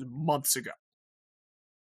stage months ago.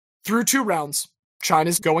 Through 2 rounds,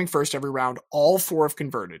 China's going first every round. All 4 have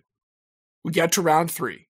converted. We get to round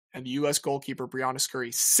 3, and the U.S. goalkeeper Brianna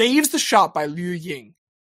Scurry saves the shot by Liu Ying.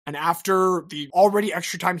 And after the already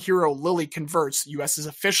extra time hero Lily converts, the U.S. is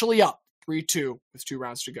officially up 3-2 with 2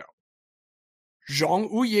 rounds to go.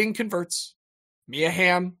 Zhang Ying converts. Mia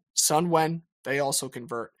Hamm, Sun Wen, they also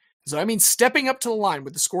convert. So I mean, stepping up to the line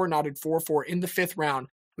with the score knotted 4-4 in the 5th round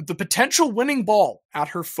with the potential winning ball at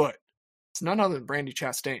her foot. It's none other than Brandi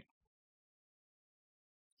Chastain.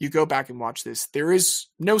 You go back and watch this. There is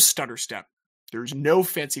no stutter step. There's no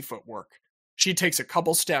fancy footwork. She takes a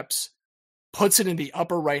couple steps, puts it in the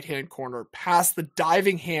upper right-hand corner, past the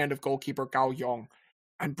diving hand of goalkeeper Gao Yong,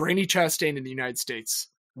 and Brandi Chastain in the United States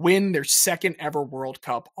win their 2nd ever World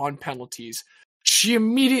Cup on penalties. She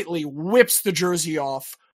immediately whips the jersey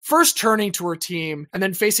off, first turning to her team, and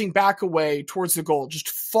then facing back away towards the goal, just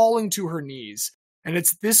falling to her knees. And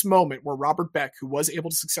it's this moment where Robert Beck, who was able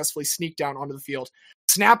to successfully sneak down onto the field,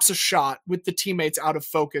 snaps a shot with the teammates out of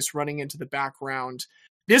focus running into the background.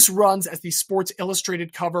 This runs as the Sports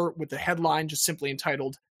Illustrated cover with the headline just simply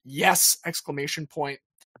entitled, "Yes!" exclamation point.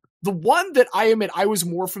 The one that I admit I was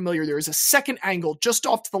more familiar, there is a second angle just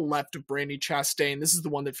off to the left of Brandi Chastain. This is the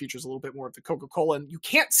one that features a little bit more of the Coca-Cola, and you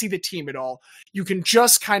can't see the team at all. You can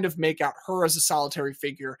just kind of make out her as a solitary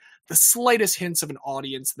figure, the slightest hints of an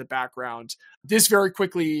audience in the background. This very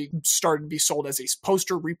quickly started to be sold as a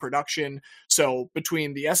poster reproduction. So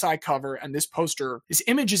between the SI cover and this poster, this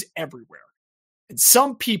image is everywhere. And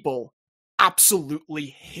some people absolutely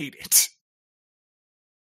hate it.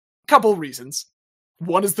 Couple reasons.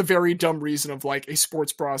 One is the very dumb reason of like a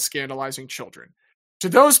sports bra scandalizing children. To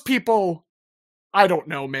those people, I don't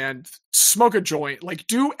know, man, smoke a joint, like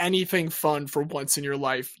do anything fun for once in your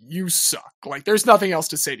life. You suck. Like there's nothing else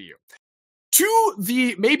to say to you. To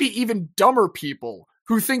the maybe even dumber people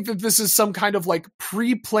who think that this is some kind of like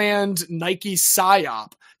pre-planned Nike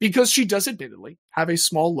psyop, because she does admittedly have a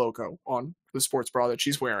small logo on the sports bra that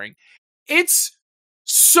she's wearing. It's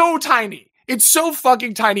so tiny. It's so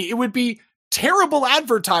fucking tiny. It would be terrible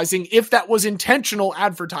advertising if that was intentional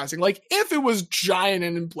advertising. Like if it was giant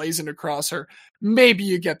and emblazoned across her, maybe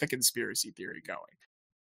you get the conspiracy theory going.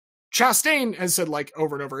 Chastain has said like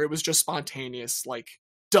over and over, it was just spontaneous, like,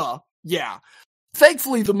 duh, yeah.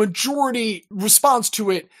 Thankfully, the majority response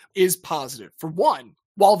to it is positive. For one,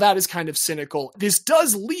 while that is kind of cynical, this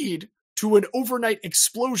does lead to an overnight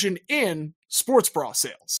explosion in sports bra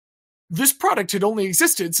sales. This product had only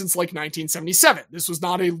existed since like 1977. This was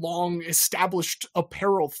not a long established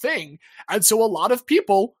apparel thing. And so a lot of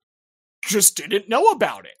people just didn't know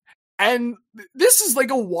about it. And this is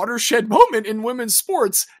like a watershed moment in women's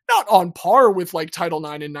sports, not on par with like Title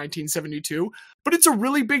IX in 1972, but it's a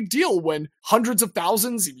really big deal when hundreds of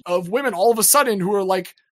thousands of women all of a sudden who are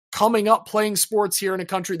like coming up playing sports here in a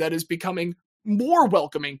country that is becoming more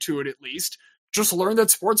welcoming to it at least, just learn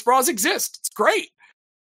that sports bras exist. It's great.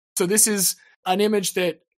 So this is an image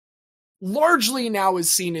that largely now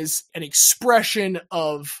is seen as an expression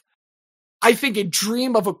of, I think, a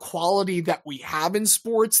dream of equality that we have in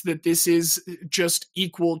sports, that this is just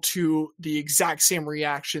equal to the exact same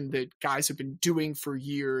reaction that guys have been doing for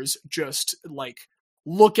years. Just like,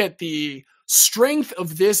 look at the strength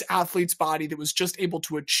of this athlete's body that was just able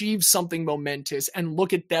to achieve something momentous, and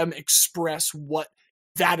look at them express what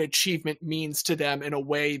that achievement means to them in a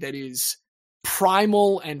way that is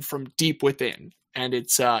primal and from deep within. And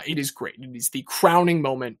it is great. It is the crowning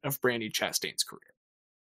moment of Brandi Chastain's career.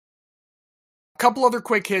 A couple other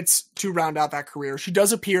quick hits to round out that career. She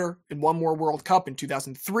does appear in one more World Cup in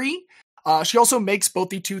 2003. She also makes both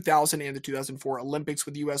the 2000 and the 2004 Olympics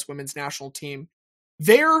with the U.S. women's national team.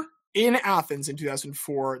 There in Athens in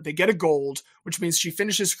 2004, they get a gold, which means she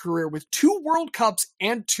finishes her career with 2 World Cups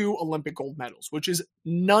and 2 Olympic gold medals, which is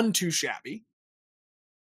none too shabby.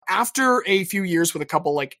 After a few years with a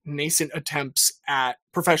couple like nascent attempts at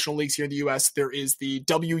professional leagues here in the US, there is the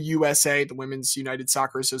WUSA, the Women's United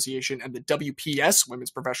Soccer Association, and the WPS,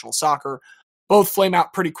 Women's Professional Soccer. Both flame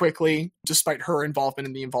out pretty quickly, despite her involvement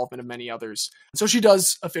and the involvement of many others. So she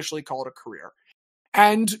does officially call it a career.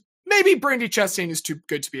 And maybe Brandi Chastain is too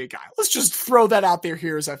good to be a guy. Let's just throw that out there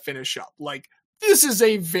here as I finish up. Like, this is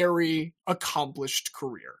a very accomplished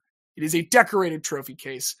career. It is a decorated trophy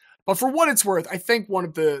case. But for what it's worth, I think one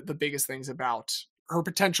of the biggest things about her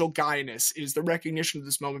potential guyness is the recognition of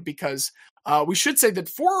this moment, because we should say that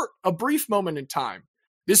for a brief moment in time,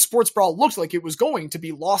 this sports brawl looked like it was going to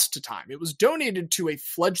be lost to time. It was donated to a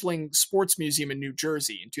fledgling sports museum in New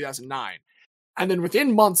Jersey in 2009. And then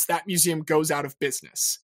within months, that museum goes out of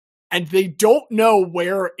business. And they don't know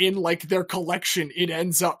where in like their collection it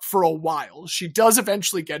ends up for a while. She does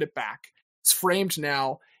eventually get it back. It's framed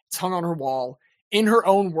now. It's hung on her wall. In her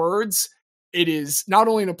own words, it is not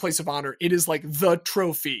only in a place of honor, it is like the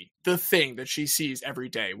trophy, the thing that she sees every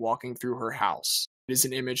day walking through her house. It is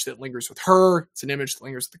an image that lingers with her. It's an image that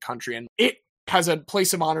lingers with the country. And it has a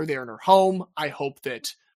place of honor there in her home. I hope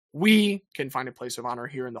that we can find a place of honor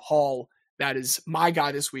here in the hall. That is my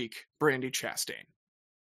guy this week, Brandi Chastain.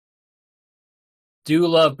 Do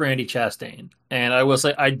love Brandi Chastain. And I will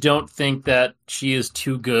say, I don't think that she is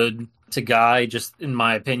too good to guy, just in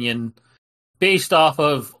my opinion, based off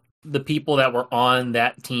of the people that were on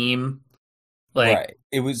that team. Like, right.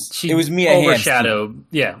 It was Mia overshadowed.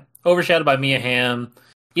 Yeah. Overshadowed by Mia Hamm.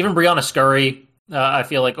 Even Brianna Scurry, I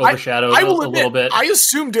feel like overshadowed a little bit. I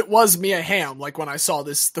assumed it was Mia Hamm, like when I saw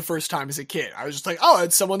this the first time as a kid. I was just like, oh,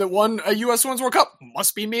 it's someone that won a U.S. Women's World Cup.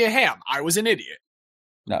 Must be Mia Hamm. I was an idiot.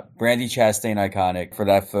 No, Brandi Chastain iconic for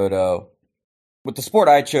that photo. With the sport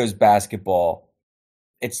I chose, basketball,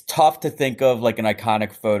 it's tough to think of like an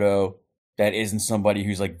iconic photo that isn't somebody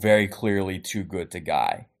who's like very clearly too good to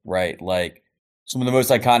guy, right? Like some of the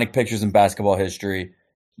most iconic pictures in basketball history.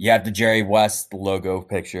 You have the Jerry West logo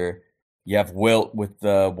picture. You have Wilt with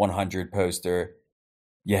the 100 poster.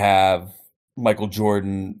 You have Michael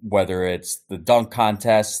Jordan, whether it's the dunk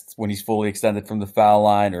contest when he's fully extended from the foul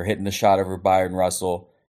line or hitting the shot over Byron Russell.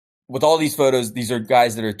 With all these photos, these are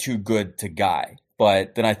guys that are too good to guy.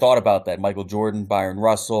 But then I thought about that. Michael Jordan, Byron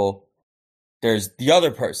Russell. There's the other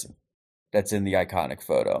person that's in the iconic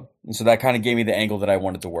photo. And so that kind of gave me the angle that I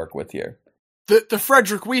wanted to work with here. The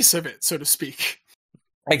Frederick Weiss of it, so to speak.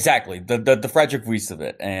 Exactly. The Frederick Weiss of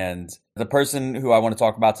it. And the person who I want to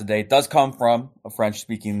talk about today does come from a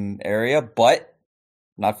French-speaking area, but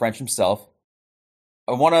not French himself.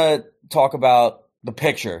 I want to talk about the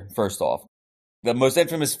picture, first off. The most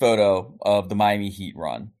infamous photo of the Miami Heat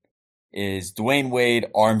run is Dwayne Wade,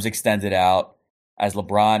 arms extended out, as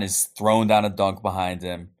LeBron is thrown down a dunk behind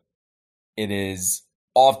him. It is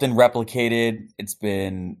often replicated. It's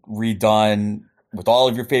been redone with all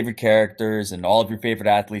of your favorite characters, and all of your favorite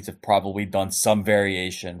athletes have probably done some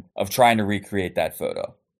variation of trying to recreate that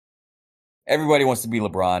photo. Everybody wants to be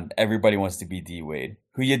LeBron. Everybody wants to be D Wade.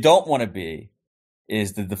 Who you don't want to be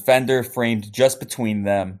is the defender framed just between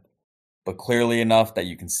them, but clearly enough that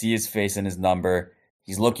you can see his face and his number.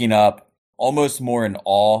 He's looking up, almost more in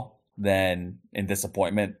awe than in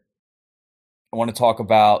disappointment. I want to talk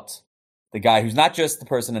about the guy who's not just the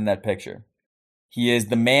person in that picture. He is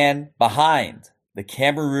the man behind the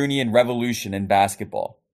Cameroonian revolution in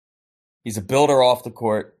basketball. He's a builder off the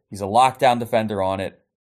court. He's a lockdown defender on it.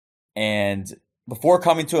 And before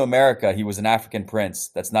coming to America, he was an African prince.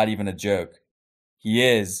 That's not even a joke. He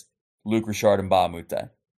is Luc Mbah Ah Moute.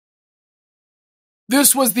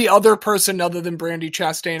 This was the other person other than Brandi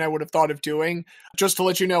Chastain I would have thought of doing. Just to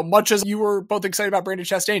let you know, much as you were both excited about Brandi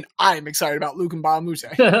Chastain, I'm excited about Luc Mbah Ah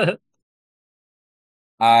Moute.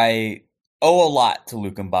 I owe a lot to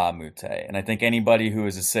Luc Mbah Ah Moute, and I think anybody who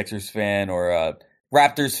is a Sixers fan or a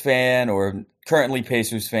Raptors fan or currently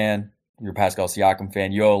Pacers fan, you're a Pascal Siakam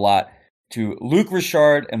fan, you owe a lot to Luc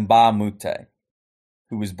Mbah Ah Moute,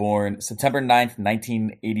 who was born September 9th,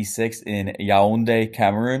 1986 in Yaoundé,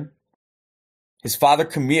 Cameroon. His father,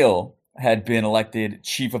 Camille, had been elected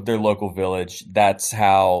chief of their local village. That's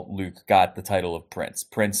how Luc got the title of prince.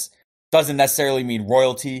 Prince doesn't necessarily mean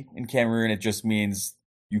royalty in Cameroon. It just means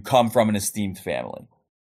you come from an esteemed family.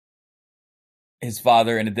 his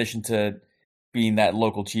father, in addition to being that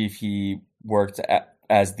local chief, he worked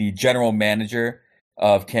as the general manager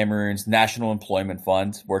of Cameroon's National Employment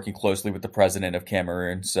Fund, working closely with the president of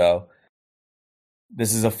Cameroon. So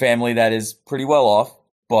this is a family that is pretty well off.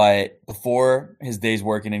 But before his days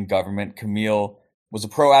working in government, Camille was a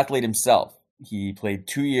pro athlete himself. He played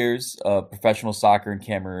 2 years of professional soccer in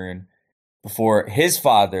Cameroon before his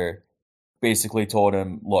father basically told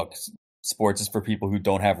him, look, sports is for people who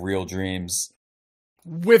don't have real dreams.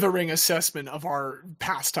 Withering assessment of our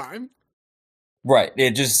pastime. Right.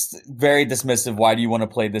 It just very dismissive. Why do you want to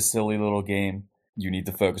play this silly little game? You need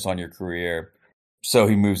to focus on your career. So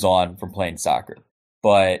he moves on from playing soccer.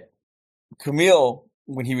 But Camille,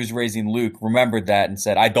 when he was raising Luc, remembered that and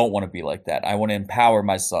said, I don't want to be like that. I want to empower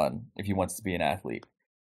my son if he wants to be an athlete.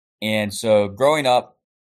 And so growing up,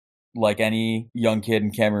 like any young kid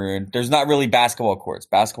in Cameroon, there's not really basketball courts.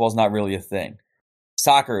 Basketball is not really a thing.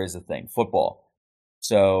 Soccer is a thing, football.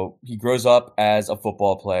 So he grows up as a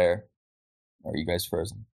football player. Are you guys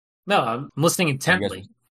frozen? No, I'm listening intently.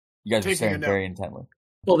 You guys are saying very intently.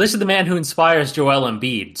 Well, this is the man who inspires Joel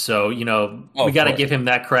Embiid. So, we got to give him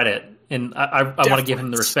that credit. And I want to give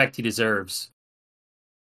him the respect he deserves.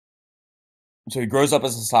 So he grows up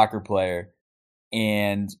as a soccer player.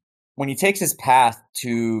 And when he takes his path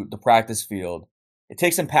to the practice field, it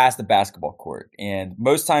takes him past the basketball court. And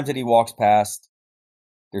most times that he walks past,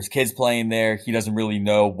 there's kids playing there. He doesn't really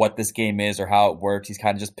know what this game is or how it works. He's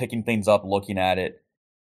kind of just picking things up, looking at it.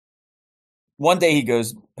 One day he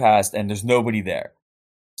goes past and there's nobody there.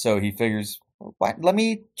 So he figures, let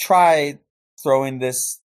me try throwing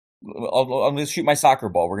this. I'm going to shoot my soccer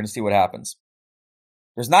ball. We're going to see what happens.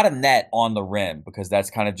 There's not a net on the rim because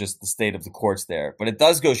that's kind of just the state of the courts there. But it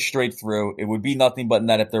does go straight through. It would be nothing but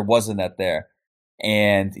net if there was a net there.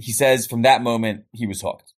 And he says from that moment, he was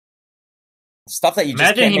hooked. Stuff that you just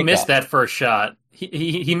imagine can't he make missed up. That first shot.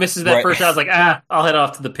 He misses that first shot. I was like, I'll head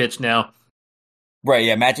off to the pitch now. Right,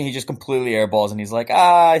 yeah. Imagine he just completely airballs and he's like,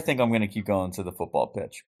 I think I'm going to keep going to the football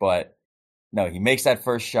pitch. But no, he makes that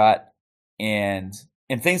first shot and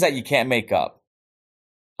things that you can't make up.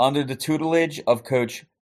 Under the tutelage of Coach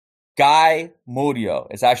Guy Murillo,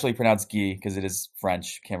 it's actually pronounced Guy because it is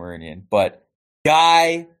French, Cameroonian, but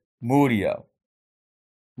Guy Murillo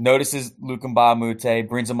notices Luc Mbah Ah Moute,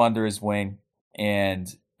 brings him under his wing,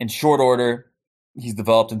 and in short order, he's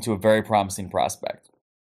developed into a very promising prospect.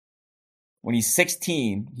 When he's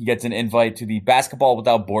 16, he gets an invite to the Basketball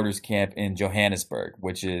Without Borders camp in Johannesburg,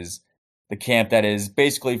 which is the camp that is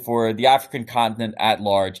basically for the African continent at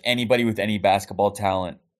large. Anybody with any basketball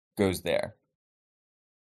talent goes there.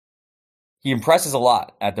 He impresses a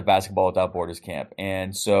lot at the Basketball Without Borders camp.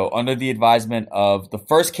 And so under the advisement of the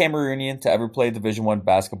first Cameroonian to ever play Division I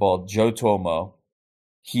basketball, Joe Tomo,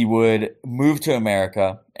 he would move to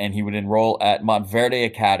America and he would enroll at Montverde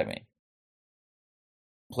Academy.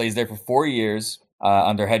 Plays there for 4 years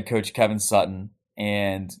under head coach Kevin Sutton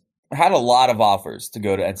and had a lot of offers to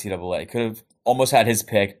go to NCAA. Could have almost had his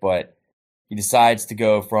pick, but he decides to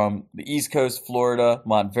go from the East Coast, Florida,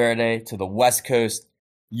 Montverde, to the West Coast,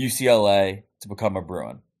 UCLA, to become a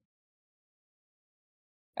Bruin.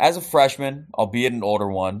 As a freshman, albeit an older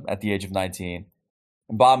one at the age of 19,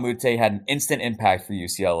 Mbah Ah Moute had an instant impact for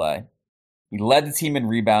UCLA. He led the team in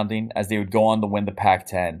rebounding as they would go on to win the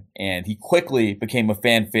Pac-10, and he quickly became a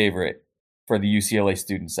fan favorite for the UCLA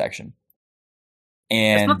student section.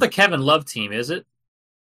 And it's not the Kevin Love team, is it?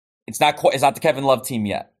 It's not the Kevin Love team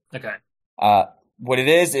yet. Okay. What it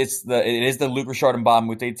is the Luc Richard and Mbah Ah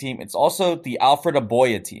Moute team. It's also the Alfred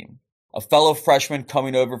Aboya team, a fellow freshman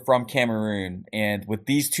coming over from Cameroon. And with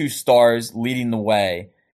these two stars leading the way,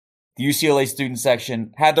 the UCLA student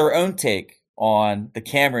section had their own take on the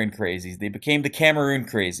Cameroon crazies. They became the Cameroon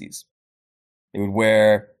crazies. They would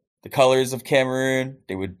wear the colors of Cameroon.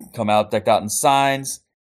 They would come out decked out in signs.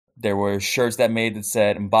 There were shirts that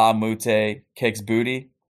said Mbah Ah Moute kicks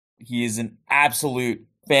booty. He is an absolute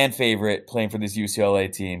fan favorite playing for this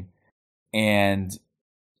UCLA team. And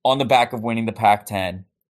on the back of winning the Pac-10,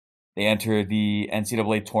 they enter the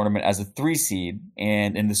NCAA tournament as a 3 seed.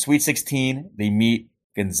 And in the Sweet 16, they meet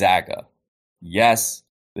Gonzaga. Yes,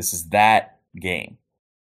 this is that game.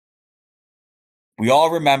 We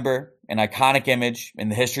all remember an iconic image in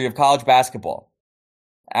the history of college basketball.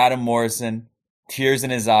 Adam Morrison, tears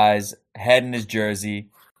in his eyes, head in his jersey,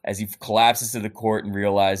 as he collapses to the court and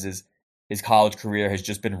realizes his college career has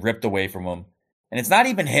just been ripped away from him. And it's not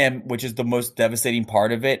even him, which is the most devastating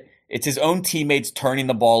part of it. It's his own teammates turning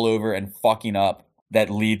the ball over and fucking up that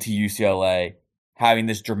lead to UCLA having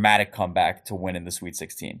this dramatic comeback to win in the Sweet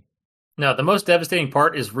 16. No, the most devastating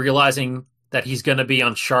part is realizing that he's going to be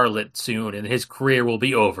on Charlotte soon and his career will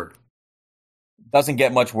be over. Doesn't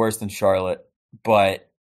get much worse than Charlotte, but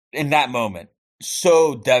in that moment,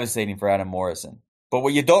 so devastating for Adam Morrison. But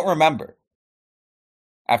what you don't remember,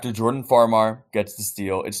 after Jordan Farmar gets the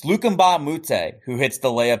steal, it's Luc Mbah Ah Moute who hits the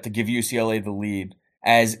layup to give UCLA the lead,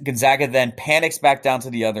 as Gonzaga then panics back down to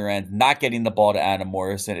the other end, not getting the ball to Adam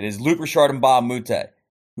Morrison. It is Luc Mbah Ah Moute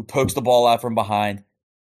who pokes the ball out from behind,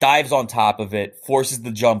 dives on top of it, forces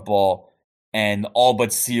the jump ball, and all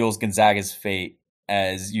but seals Gonzaga's fate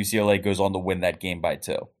as UCLA goes on to win that game by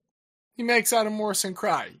 2. He makes Adam Morrison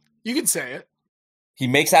cry. You can say it. He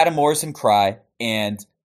makes Adam Morrison cry, and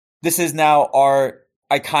this is now our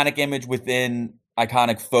iconic image within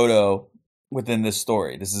iconic photo within this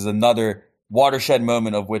story. This is another watershed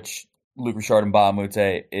moment of which Luc Mbah Ah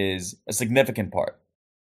Moute is a significant part.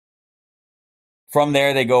 From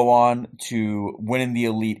there, they go on to winning the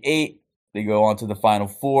Elite Eight. They go on to the Final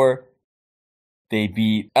Four. They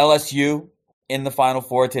beat LSU in the Final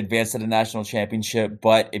Four to advance to the national championship.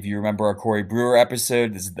 But if you remember our Corey Brewer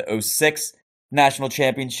episode, this is the 06 national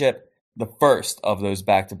championship, the first of those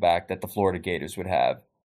back-to-back that the Florida Gators would have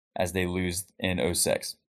as they lose in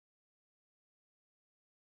 06.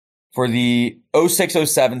 For the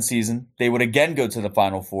 06-07 season, they would again go to the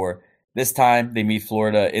Final Four. This time, they meet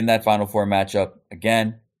Florida in that Final Four matchup.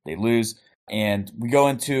 Again, they lose. And we go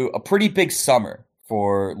into a pretty big summer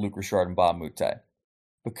for Luc Mbah Ah Moute,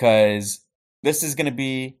 because this is going to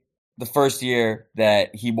be the first year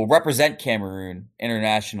that he will represent Cameroon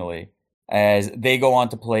internationally as they go on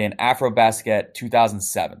to play in AfroBasket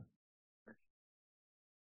 2007.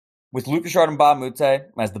 With Luc Mbah Ah Moute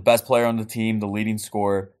as the best player on the team, the leading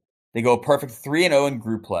scorer, they go a perfect 3-0 in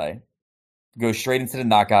group play, go straight into the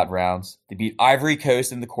knockout rounds. They beat Ivory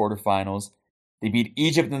Coast in the quarterfinals. They beat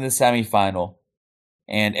Egypt in the semifinal.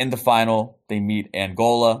 And in the final, they meet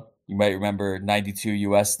Angola. You might remember 92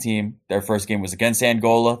 U.S. team. Their first game was against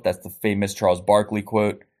Angola. That's the famous Charles Barkley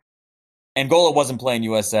quote. Angola wasn't playing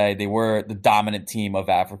USA. They were the dominant team of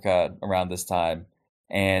Africa around this time.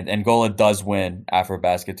 And Angola does win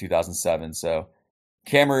AfroBasket 2007. So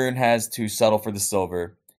Cameroon has to settle for the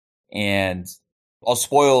silver. And I'll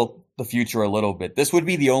spoil the future a little bit. This would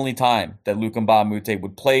be the only time that Luc Mbah Ah Moute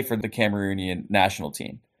would play for the Cameroonian national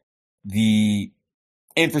team. The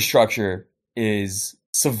infrastructure is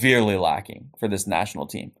severely lacking for this national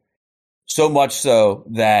team. So much so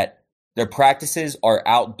that their practices are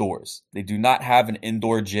outdoors. They do not have an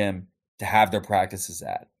indoor gym to have their practices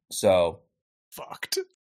at. So fucked.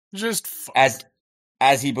 Just fucked.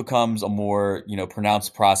 As he becomes a more,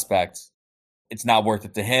 pronounced prospect, it's not worth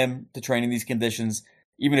it to him to train in these conditions.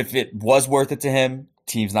 Even if it was worth it to him,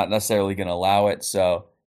 team's not necessarily going to allow it. So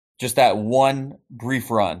just that one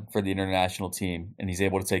brief run for the international team, and he's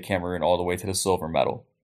able to take Cameroon all the way to the silver medal.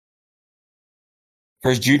 For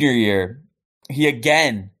his junior year, he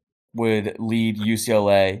again would lead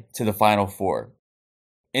UCLA to the Final Four.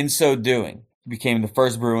 In so doing, he became the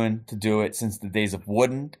first Bruin to do it since the days of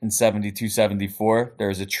Wooden in 72-74. There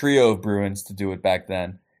was a trio of Bruins to do it back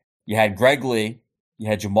then. You had Greg Lee, you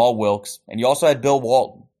had Jamal Wilkes, and you also had Bill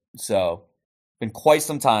Walton. So, been quite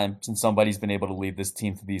some time since somebody's been able to lead this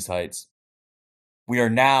team to these heights. We are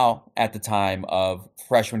now at the time of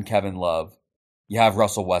freshman Kevin Love. You have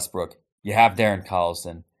Russell Westbrook. You have Darren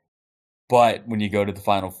Collison. But when you go to the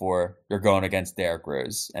Final Four, you're going against Derrick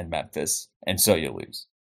Rose and Memphis, and so you lose.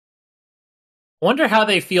 I wonder how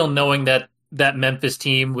they feel knowing that Memphis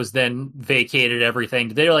team was then vacated everything.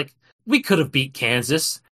 They're like, we could have beat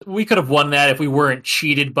Kansas. We could have won that if we weren't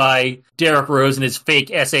cheated by Derrick Rose and his fake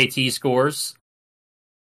SAT scores.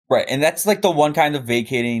 Right, and that's like the one kind of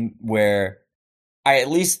vacating where I at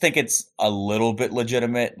least think it's a little bit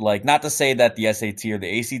legitimate. Like, not to say that the SAT or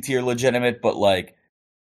the ACT are legitimate, but like...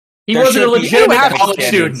 He wasn't a legitimate college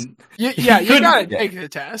student. You gotta take the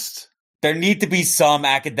test. There need to be some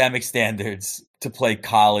academic standards to play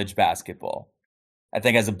college basketball. I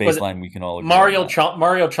think as a baseline, we can all agree.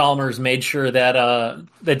 Mario Chalmers made sure that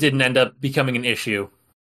that didn't end up becoming an issue.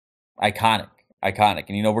 Iconic.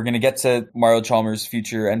 And, we're going to get to Mario Chalmers'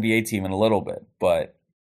 future NBA team in a little bit. But,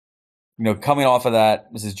 coming off of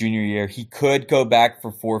that, this is junior year. He could go back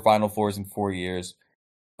for 4 Final Fours in 4 years.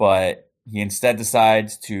 But he instead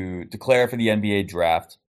decides to declare for the NBA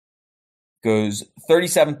draft. Goes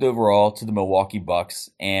 37th overall to the Milwaukee Bucks,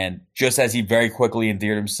 and just as he very quickly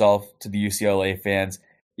endeared himself to the UCLA fans,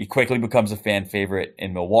 he quickly becomes a fan favorite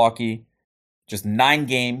in Milwaukee. Just 9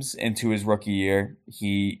 games into his rookie year,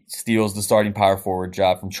 he steals the starting power forward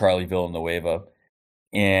job from Charlie Villanueva,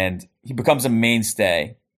 and he becomes a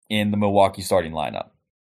mainstay in the Milwaukee starting lineup.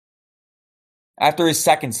 After his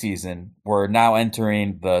second season, we're now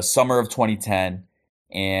entering the summer of 2010,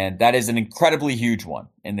 And that is an incredibly huge one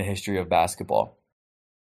in the history of basketball.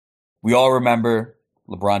 We all remember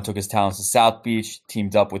LeBron took his talents to South Beach,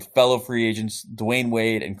 teamed up with fellow free agents Dwayne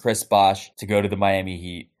Wade and Chris Bosh to go to the Miami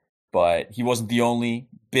Heat. But he wasn't the only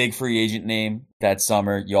big free agent name that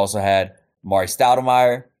summer. You also had Mari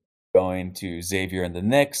Stoudemire going to Xavier and the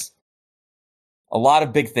Knicks. A lot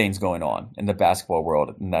of big things going on in the basketball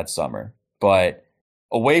world in that summer. But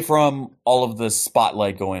away from all of the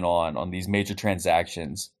spotlight going on these major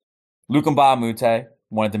transactions, Luc Mbah Ah Moute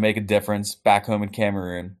wanted to make a difference back home in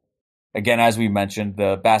Cameroon. Again, as we mentioned,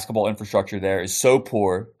 the basketball infrastructure there is so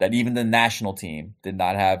poor that even the national team did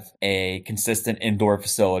not have a consistent indoor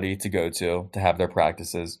facility to go to have their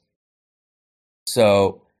practices.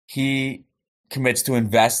 So he commits to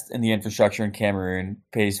invest in the infrastructure in Cameroon,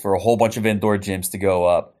 pays for a whole bunch of indoor gyms to go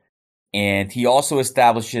up, and he also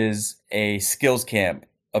establishes a skills camp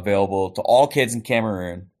available to all kids in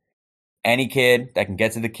Cameroon. Any kid that can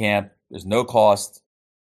get to the camp, there's no cost,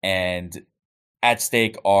 and at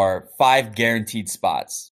stake are 5 guaranteed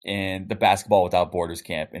spots in the Basketball Without Borders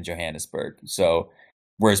camp in Johannesburg. So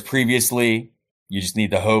whereas previously you just need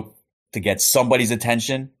to hope to get somebody's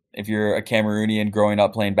attention if you're a Cameroonian growing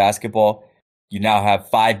up playing basketball, you now have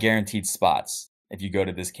 5 guaranteed spots if you go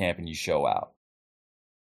to this camp and you show out.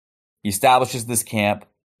 He establishes this camp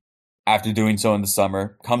after doing so in the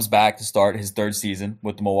summer, comes back to start his 3rd season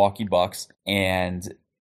with the Milwaukee Bucks, and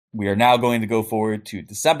we are now going to go forward to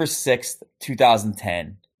December 6th,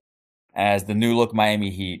 2010, as the new look Miami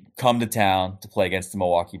Heat come to town to play against the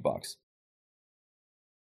Milwaukee Bucks.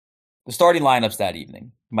 The starting lineups that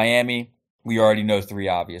evening. Miami, we already know 3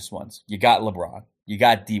 obvious ones. You got LeBron. You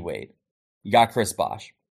got D-Wade. You got Chris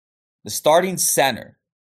Bosh. The starting center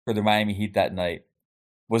for the Miami Heat that night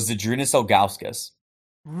was Zydrunas Ilgauskas.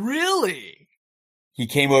 Really? He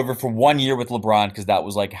came over for 1 year with LeBron because that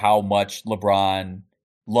was like how much LeBron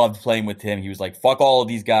loved playing with him. He was like, fuck all of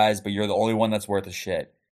these guys, but you're the only one that's worth a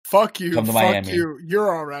shit. Fuck you. Come to fuck Miami. you.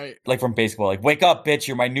 You're all right. Like from baseball, like, wake up, bitch,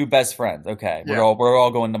 you're my new best friend. Okay, Yeah. we're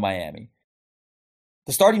all going to Miami.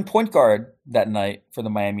 The starting point guard that night for the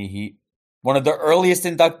Miami Heat, one of the earliest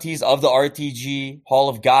inductees of the RTG Hall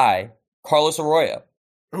of Guy, Carlos Arroyo.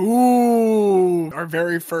 Ooh, our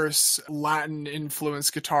very first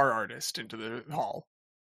Latin-influenced guitar artist into the hall.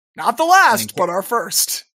 Not the last, but our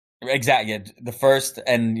first. Exactly, the first,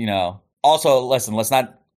 and also listen, let's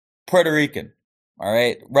not Puerto Rican. All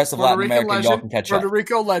right, rest of Puerto Latin Rican America, legend, y'all can catch Puerto up.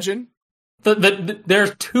 Rico legend.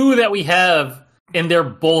 There's 2 that we have, and they're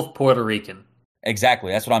both Puerto Rican.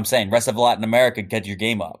 Exactly, that's what I'm saying. Rest of Latin America, get your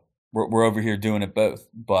game up. We're over here doing it both,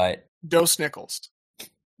 but Dos Nichols.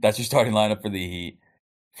 That's your starting lineup for the Heat.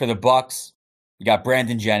 For the Bucks, you got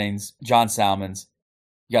Brandon Jennings, John Salmons,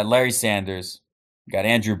 you got Larry Sanders, you got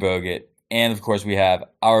Andrew Bogut, and of course we have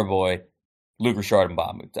our boy, Luc Mbah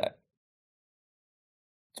Ah Moute.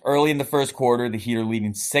 Early in the first quarter, the Heat are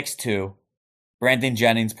leading 6-2. Brandon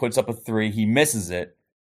Jennings puts up a 3. He misses it.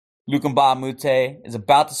 Luc Mbah Ah Moute is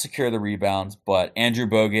about to secure the rebounds, but Andrew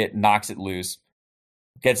Bogut knocks it loose.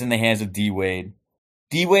 Gets in the hands of D-Wade.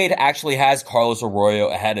 D-Wade actually has Carlos Arroyo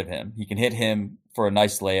ahead of him. He can hit him for a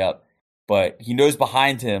nice layup, but he knows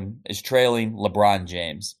behind him is trailing LeBron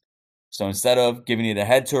James. So instead of giving it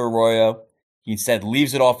ahead to Arroyo, he instead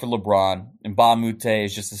leaves it off for LeBron, and Mbah Ah Moute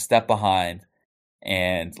is just a step behind.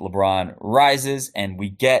 And LeBron rises, and we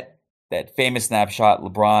get that famous snapshot,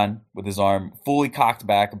 LeBron with his arm fully cocked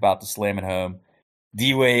back, about to slam it home.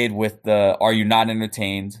 D-Wade with the "Are you not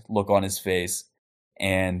entertained?" look on his face.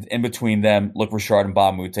 And in between them, Luc Mbah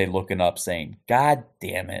Ah Moute looking up saying, God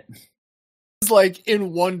damn it. He's like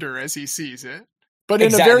in wonder as he sees it, but in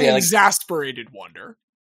Exactly, a very like, exasperated wonder.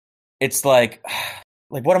 It's like,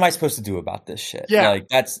 what am I supposed to do about this shit? Yeah. Like,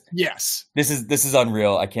 Yes. This is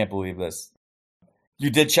unreal. I can't believe this. You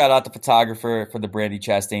did shout out the photographer for the Brandi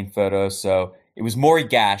Chastain photo. So it was Maury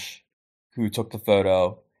Gash who took the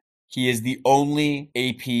photo. He is the only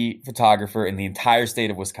AP photographer in the entire state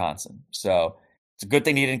of Wisconsin. So it's a good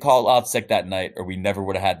thing he didn't call out sick that night, or we never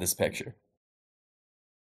would have had this picture.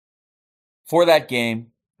 For that game,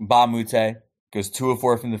 Mbah Ah Moute goes 2 of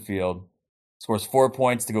 4 from the field, scores 4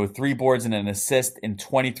 points to go 3 boards and an assist in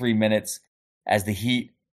 23 minutes as the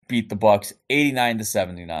Heat beat the Bucks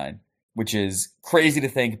 89-79, which is crazy to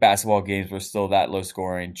think basketball games were still that low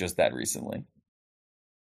scoring just that recently.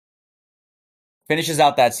 Finishes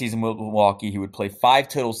out that season with Milwaukee. He would play 5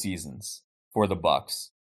 total seasons for the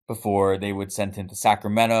Bucks before they would send him to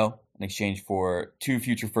Sacramento in exchange for 2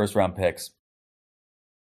 future first-round picks.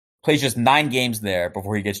 Plays just 9 games there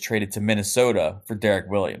before he gets traded to Minnesota for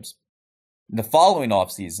Derek Williams. In the following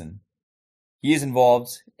offseason, he is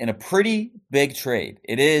involved in a pretty big trade.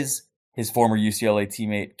 It is his former UCLA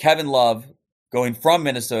teammate. Kevin Love going from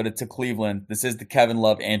Minnesota to Cleveland. This is the Kevin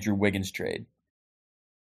Love-Andrew Wiggins trade.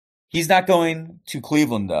 He's not going to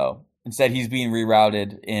Cleveland, though. Instead, he's being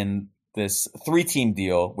rerouted in this 3-team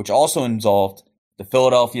deal, which also involved the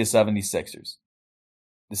Philadelphia 76ers.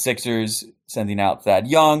 The Sixers sending out Thad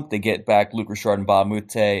Young. They get back Luc Mbah Ah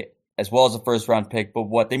Moute, as well as a first-round pick. But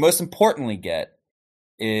what they most importantly get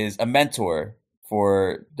is a mentor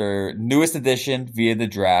for their newest addition via the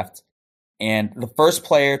draft. And the first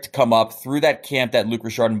player to come up through that camp that Luc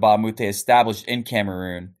Mbah Ah Moute established in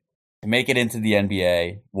Cameroon to make it into the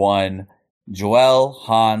NBA, one Joel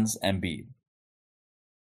Hans Embiid.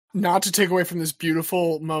 Not to take away from this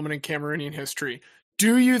beautiful moment in Cameroonian history,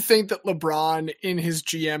 do you think that LeBron in his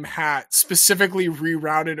GM hat specifically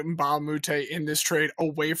rerouted Mbah Ah Moute in this trade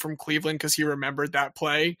away from Cleveland because he remembered that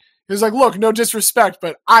play? He was like, look, no disrespect,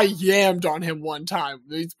 but I yammed on him one time.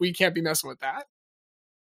 We can't be messing with that.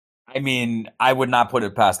 I mean, I would not put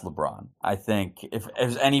it past LeBron. I think if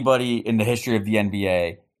there's anybody in the history of the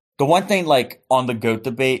NBA, the one thing like on the GOAT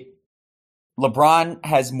debate, LeBron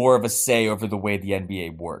has more of a say over the way the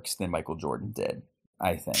NBA works than Michael Jordan did,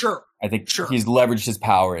 I think. Sure. I think he's leveraged his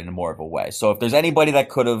power in more of a way. So if there's anybody that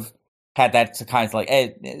could have had that to kind of like,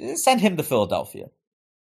 hey, send him to Philadelphia,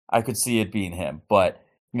 I could see it being him. But,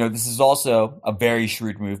 you know, this is also a very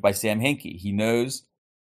shrewd move by Sam Hinkie. He knows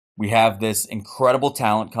we have this incredible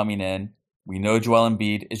talent coming in. We know Joel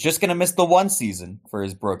Embiid is just going to miss the one season for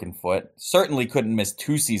his broken foot. Certainly couldn't miss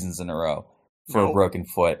 2 seasons in a row for a broken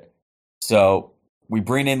foot. So we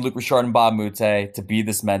bring in Luc Mbah Ah Moute to be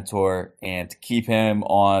this mentor and to keep him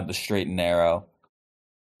on the straight and narrow.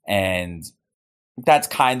 And that's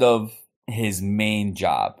kind of his main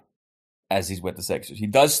job as he's with the Sixers. He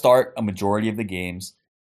does start a majority of the games,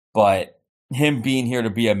 but him being here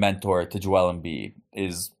to be a mentor to Joel Embiid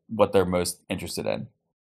is what they're most interested in.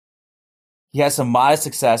 He has some modest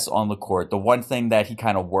success on the court. The one thing that he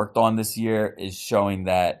kind of worked on this year is showing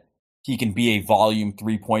that he can be a volume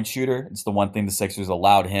 3-point shooter. It's the one thing the Sixers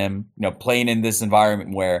allowed him, you know, playing in this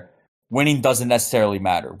environment where winning doesn't necessarily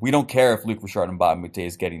matter. We don't care if Luc Mbah Ah Moute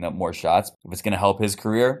is getting up more shots. If it's going to help his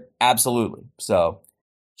career, absolutely. So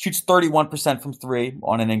shoots 31% from 3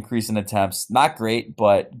 on an increase in attempts. Not great,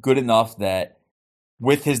 but good enough that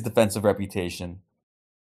with his defensive reputation,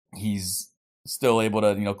 he's still able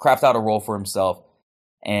to, you know, craft out a role for himself.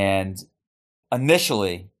 And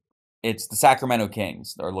initially, it's the Sacramento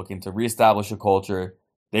Kings that are looking to reestablish a culture.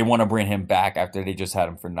 They want to bring him back after they just had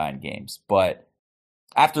him for 9 games. But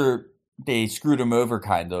after they screwed him over,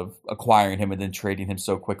 kind of acquiring him and then trading him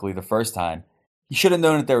so quickly the first time, he should have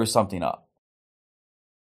known that there was something up.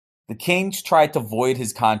 The Kings tried to void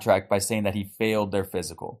his contract by saying that he failed their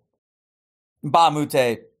physical. Mbah Ah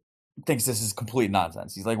Moute thinks this is complete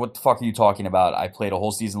nonsense. He's like, what the fuck are you talking about? I played a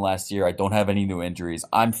whole season last year. I don't have any new injuries.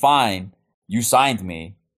 I'm fine. You signed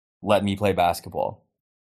me. Let me play basketball.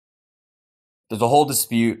 There's a whole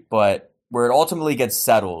dispute, but where it ultimately gets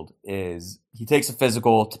settled is he takes a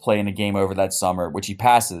physical to play in a game over that summer, which he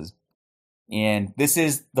passes. And this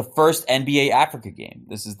is the first NBA Africa game.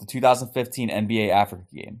 This is the 2015 NBA Africa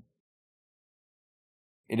game.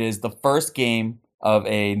 It is the first game of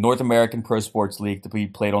a North American pro sports league to be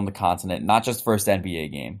played on the continent, not just first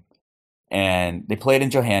NBA game. And they played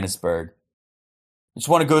in Johannesburg. I just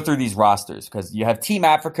want to go through these rosters because you have Team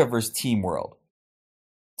Africa versus Team World.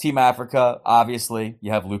 Team Africa, obviously,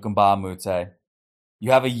 you have Luc Mbah Ah Moute.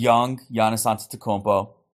 You have a young Giannis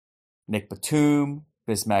Antetokounmpo, Nick Batum,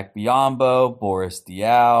 Bismack Biyombo, Boris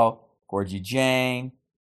Diaw, Gorgie Jane,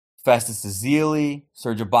 Festus Ezeli.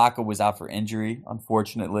 Serge Ibaka was out for injury,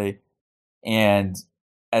 unfortunately. And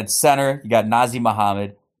at center, you got Nazi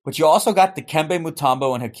Muhammad. But you also got Dikembe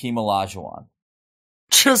Mutombo and Hakeem Olajuwon.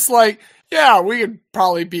 Just like, yeah, we could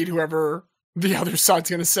probably beat whoever the other side's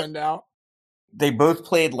going to send out. They both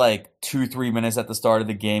played like 2-3 minutes at the start of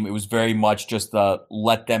the game. It was very much just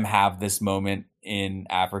let them have this moment in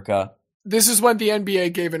Africa. This is when the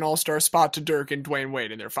NBA gave an all-star spot to Dirk and Dwayne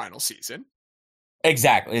Wade in their final season.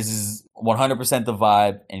 Exactly. This is 100% the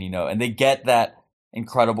vibe. And, you know, and they get that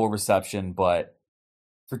incredible reception. But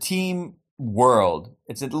for Team World,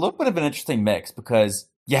 it's a little bit of an interesting mix because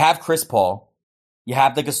you have Chris Paul, you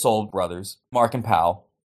have the Gasol brothers, Mark and Powell,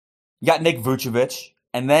 you got Nick Vucevic,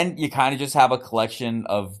 and then you kind of just have a collection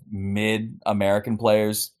of mid-American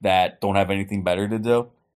players that don't have anything better to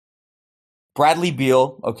do. Bradley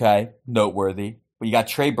Beal, okay, noteworthy. But you got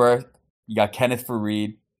Trey Burke, you got Kenneth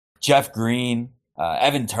Faried, Jeff Green,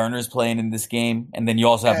 Evan Turner's playing in this game, and then you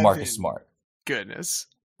also have Marcus Smart. Goodness.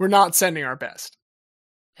 We're not sending our best.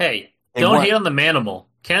 Hey, don't hate on the Manimal.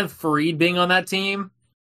 Kenneth Faried being on that team.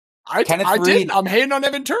 I didn't. I'm hating on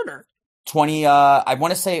Evan Turner. I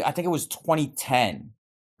want to say, I think it was 2010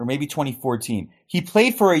 or maybe 2014. He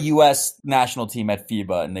played for a U.S. national team at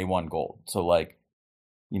FIBA and they won gold. So like,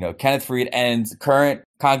 Kenneth Faried and current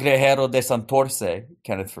Cangrejero de Santurce,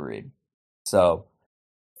 Kenneth Faried. So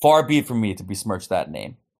far be it from me to besmirch that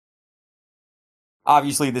name.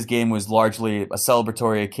 Obviously, this game was largely a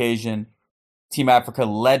celebratory occasion. Team Africa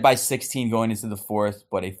led by 16 going into the fourth,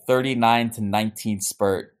 but a 39-19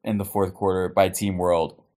 spurt in the fourth quarter by Team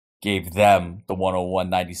World gave them the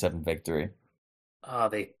 101-97 victory.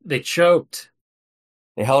 They choked.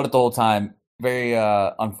 They held it the whole time. Very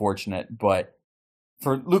unfortunate, but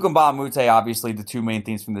for Luc Mbah Ah Moute, obviously the two main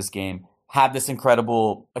things from this game: have this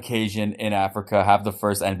incredible occasion in Africa, have the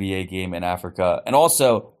first NBA game in Africa, and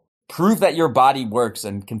also prove that your body works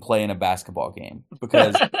and can play in a basketball game.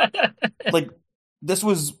 Because this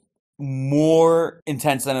was more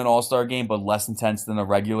intense than an all-star game, but less intense than a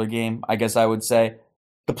regular game, I guess I would say.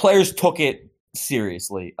 The players took it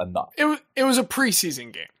seriously enough. It was a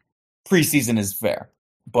preseason game. Preseason is fair,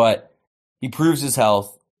 but he proves his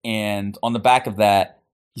health, and on the back of that,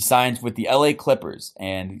 he signs with the LA Clippers,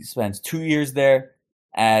 and he spends 2 years there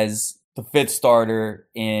as the fifth starter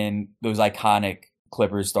in those iconic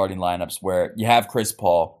Clippers starting lineups where you have Chris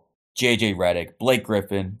Paul, JJ Redick, Blake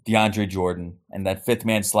Griffin, DeAndre Jordan, and that fifth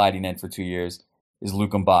man sliding in for 2 years is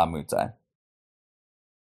Luc Mbah Ah Moute.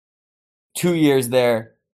 2 years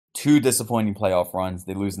there, two disappointing playoff runs.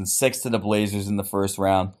 They lose in 6 to the Blazers in the first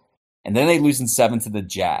round, and then they lose in 7 to the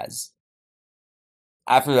Jazz.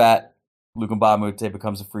 After that, Luc Mbah Ah Moute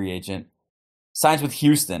becomes a free agent, signs with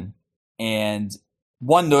Houston, and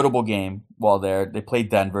one notable game while there, they played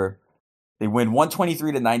Denver. They win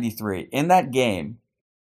 123-93. In that game,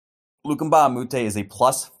 Luc Mbah Ah Moute is a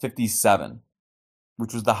plus 57,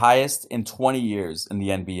 which was the highest in 20 years in the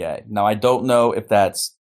NBA. Now, I don't know if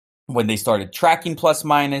that's when they started tracking plus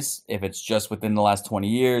minus, if it's just within the last 20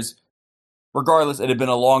 years. Regardless, it had been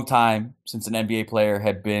a long time since an NBA player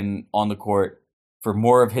had been on the court for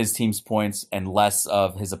more of his team's points and less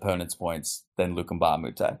of his opponent's points than Luc Mbah Ah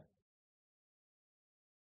Moute.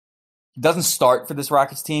 He doesn't start for this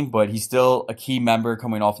Rockets team, but he's still a key member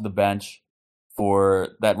coming off of the bench for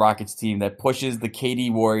that Rockets team that pushes the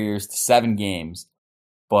KD Warriors to 7 games.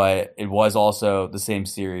 But it was also the same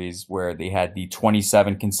series where they had the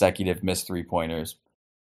 27 consecutive missed three-pointers.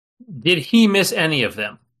 Did he miss any of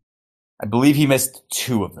them? I believe he missed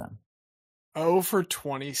 2 of them. 0 for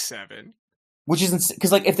 27. Which is insane,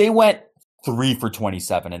 because if they went 3 for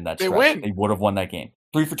 27 in that stretch, they would have won that game.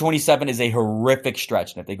 3 for 27 is a horrific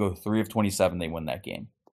stretch, and if they go 3 of 27, they win that game.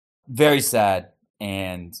 Very sad,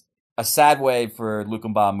 and a sad way for Luc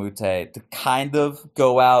Mbah Ah Moute to kind of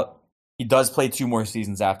go out. He does play 2 more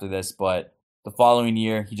seasons after this, but the following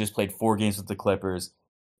year, he just played 4 games with the Clippers.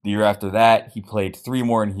 The year after that, he played 3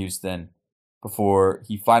 more in Houston before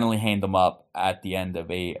he finally hanged them up at the end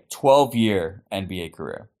of a 12-year NBA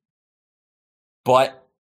career. But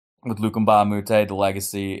with Luc Mbah Ah Moute, the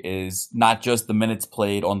legacy is not just the minutes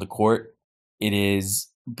played on the court. It is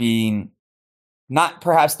being not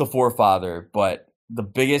perhaps the forefather, but the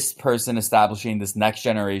biggest person establishing this next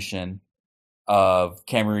generation of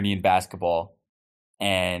Cameroonian basketball.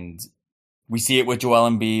 And we see it with Joel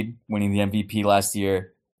Embiid winning the MVP last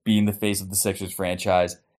year, being the face of the Sixers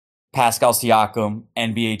franchise. Pascal Siakam,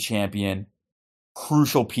 NBA champion,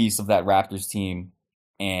 crucial piece of that Raptors team,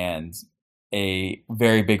 and a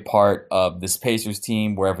very big part of this Pacers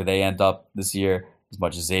team, wherever they end up this year, as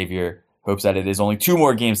much as Xavier hopes that it is only 2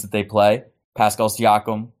 more games that they play. Pascal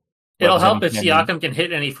Siakam. It'll help if Siakam can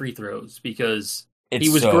hit any free throws, because he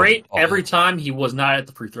was great every time he was not at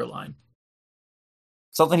the free throw line.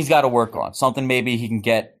 Something he's got to work on. Something maybe he can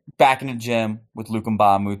get back in the gym with Luc Mbah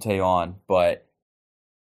Ah Moute on. But,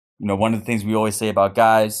 one of the things we always say about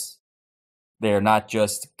guys, they are not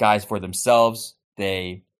just guys for themselves.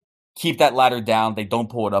 They keep that ladder down. They don't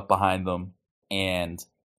pull it up behind them. And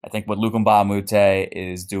I think what Luc Mbah Ah Moute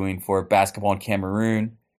is doing for basketball in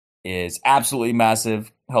Cameroon is absolutely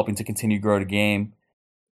massive, helping to continue to grow the game.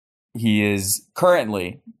 He is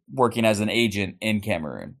currently working as an agent in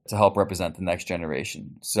Cameroon to help represent the next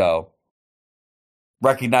generation. So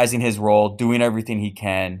recognizing his role, doing everything he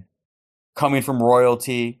can, coming from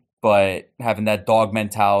royalty, but having that dog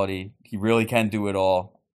mentality. He really can do it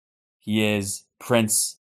all. He is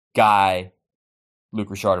Prince Guy Luc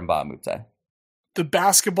Mbah Ah Moute. The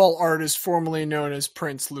basketball artist formerly known as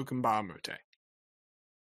Prince Luc Mbah Ah Moute.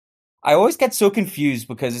 I always get so confused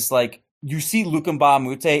because it's like you see Luc Mbah Ah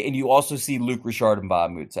Moute and you also see Luc Mbah Ah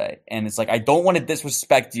Moute. And it's like, I don't want to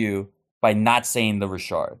disrespect you by not saying the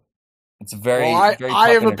Richard. It's very, very I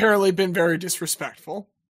have apparently been very disrespectful.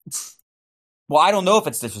 Well, I don't know if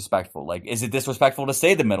it's disrespectful. Like, is it disrespectful to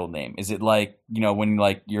say the middle name? Is it like, when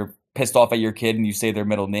like you're pissed off at your kid and you say their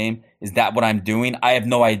middle name? Is that what I'm doing? I have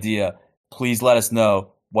no idea. Please let us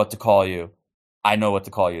know what to call you. I know what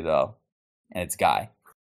to call you though. And it's Guy.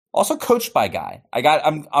 Also coached by Guy.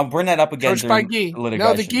 I'll bring that up again. Coached by Guy.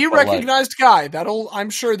 No, the Guy recognized Guy.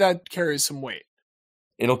 I'm sure that carries some weight.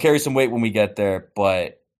 It'll carry some weight when we get there,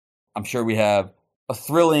 but I'm sure we have a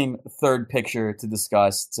thrilling third picture to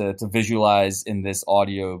discuss, to visualize in this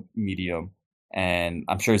audio medium. And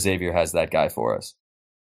I'm sure Xavier has that guy for us.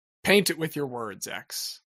 Paint it with your words,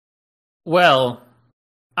 X. Well,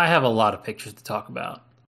 I have a lot of pictures to talk about.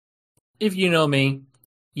 If you know me,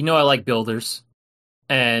 you know I like builders.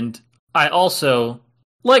 And I also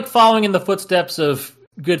like following in the footsteps of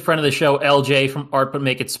good friend of the show, LJ from Art But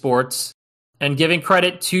Make It Sports, and giving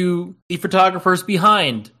credit to the photographers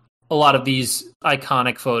behind a lot of these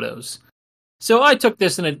iconic photos. So I took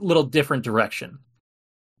this in a little different direction.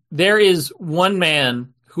 There is one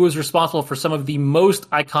man who is responsible for some of the most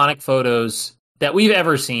iconic photos that we've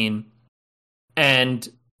ever seen, and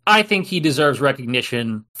I think he deserves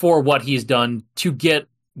recognition for what he's done to get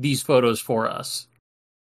these photos for us.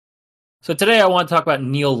 So today I want to talk about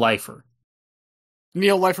Neil Leifer.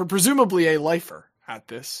 Neil Leifer, presumably a lifer at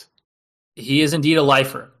this. He is indeed a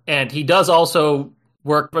lifer, and he does also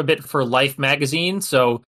work a bit for Life magazine,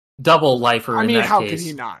 so double lifer in that case. How could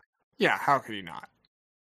he not? Yeah, how could he not?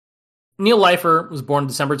 Neil Leifer was born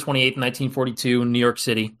December 28, 1942 in New York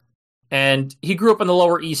City, and he grew up on the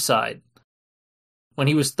Lower East Side. When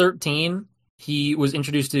he was 13, he was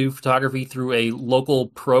introduced to photography through a local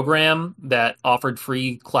program that offered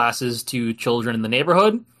free classes to children in the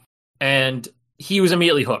neighborhood, and he was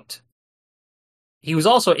immediately hooked. He was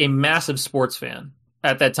also a massive sports fan.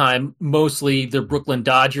 At that time, mostly the Brooklyn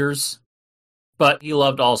Dodgers, but he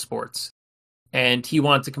loved all sports, and he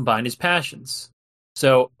wanted to combine his passions.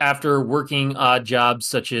 So after working odd jobs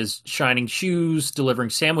such as shining shoes, delivering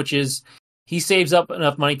sandwiches, he saves up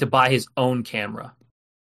enough money to buy his own camera.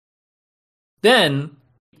 Then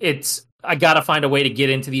I gotta find a way to get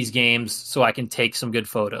into these games so I can take some good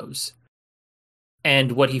photos.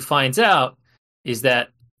 And what he finds out is that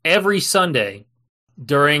every Sunday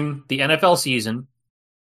during the NFL season,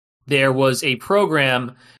 there was a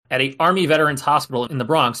program at a Army Veterans Hospital in the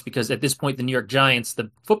Bronx, because at this point the New York Giants,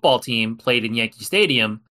 the football team, played in Yankee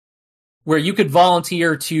Stadium, where you could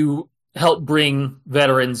volunteer to help bring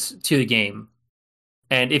veterans to the game.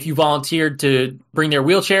 And if you volunteered to bring their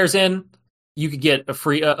wheelchairs in, you could get a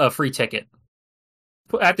free ticket.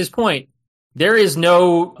 At this point, there is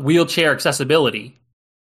no wheelchair accessibility.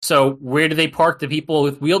 So where do they park the people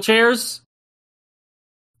with wheelchairs?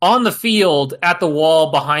 On the field, at the wall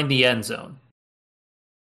behind the end zone.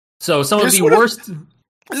 So some of the worst...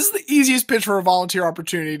 This is the easiest pitch for a volunteer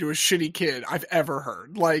opportunity to a shitty kid I've ever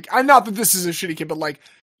heard. Like, I'm not that this is a shitty kid, but like,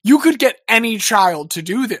 you could get any child to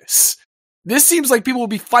do this. This seems like people will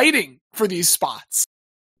be fighting for these spots.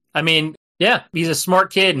 I mean, yeah, he's a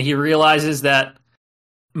smart kid, and he realizes that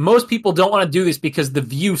most people don't want to do this because the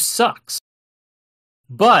view sucks.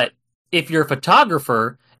 But if you're a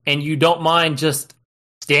photographer and you don't mind just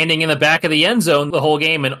standing in the back of the end zone the whole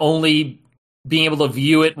game and only being able to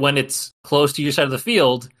view it when it's close to your side of the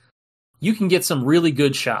field, you can get some really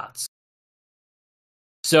good shots.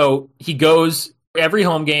 So he goes every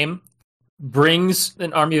home game, brings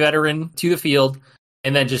an Army veteran to the field,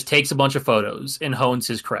 and then just takes a bunch of photos and hones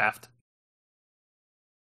his craft.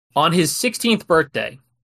 On his 16th birthday,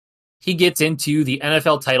 he gets into the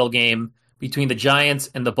NFL title game between the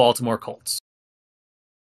Giants and the Baltimore Colts.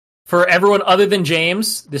 For everyone other than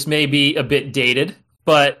James, this may be a bit dated,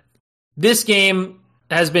 but this game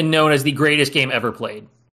has been known as the greatest game ever played.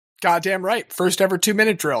 Goddamn right. First ever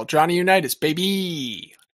 2-minute drill. Johnny Unitas,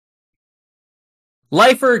 baby.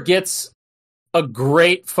 Leifer gets a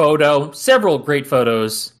great photo, several great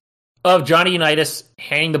photos, of Johnny Unitas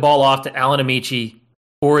handing the ball off to Alan Amici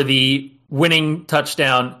for the winning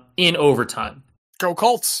touchdown in overtime. Go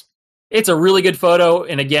Colts. It's a really good photo,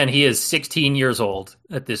 and again, he is 16 years old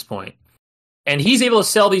at this point. And he's able to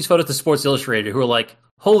sell these photos to Sports Illustrated, who are like,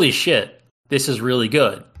 holy shit, this is really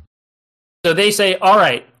good. So they say, all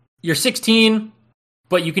right, you're 16,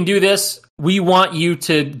 but you can do this. We want you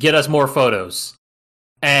to get us more photos.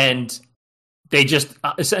 And they just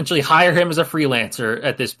essentially hire him as a freelancer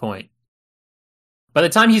at this point. By the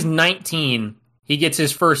time he's 19, he gets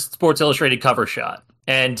his first Sports Illustrated cover shot.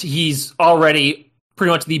 And he's already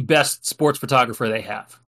pretty much the best sports photographer they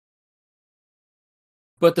have.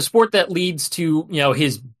 But the sport that leads to,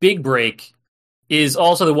 his big break is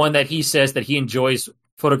also the one that he says that he enjoys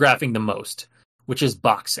photographing the most, which is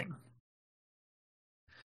boxing.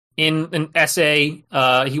 In an essay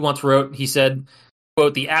he once wrote, he said,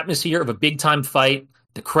 quote, "The atmosphere of a big-time fight,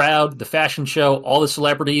 the crowd, the fashion show, all the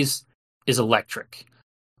celebrities is electric.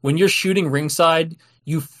 When you're shooting ringside,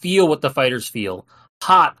 you feel what the fighters feel.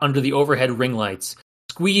 Hot under the overhead ring lights,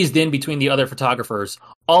 squeezed in between the other photographers,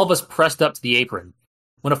 all of us pressed up to the apron.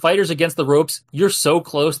 When a fighter's against the ropes, you're so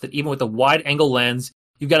close that even with a wide-angle lens,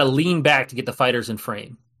 you've got to lean back to get the fighters in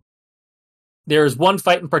frame." There's one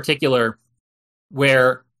fight in particular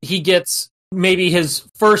where he gets maybe his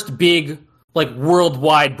first big, like,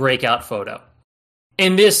 worldwide breakout photo.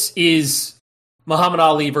 And this is Muhammad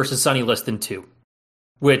Ali versus Sonny Liston 2,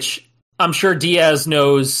 which I'm sure Diaz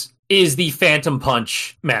knows is the Phantom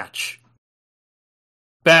Punch match.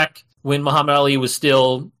 Back when Muhammad Ali was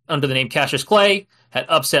still under the name Cassius Clay, had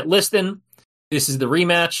upset Liston. This is the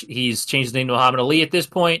rematch. He's changed his name to Muhammad Ali at this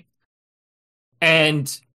point.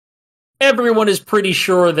 And everyone is pretty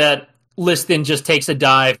sure that Liston just takes a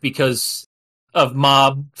dive because of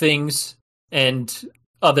mob things and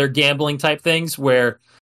other gambling type things where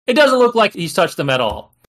it doesn't look like he's touched them at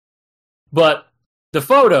all. But the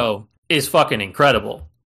photo is fucking incredible.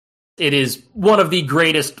 It is one of the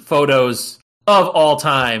greatest photos of all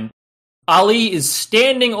time. Ali is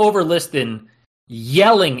standing over Liston,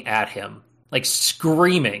 yelling at him, like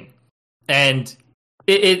screaming. And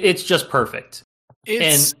it's just perfect.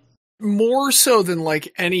 It's more so than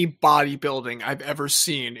like any bodybuilding I've ever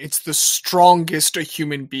seen. It's the strongest a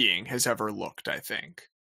human being has ever looked, I think.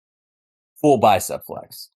 Full bicep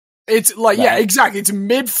flex. It's like, yeah, exactly. It's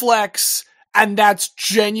mid flex, and that's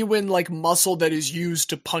genuine like muscle that is used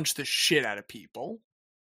to punch the shit out of people.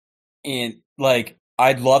 And like,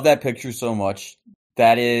 I love that picture so much.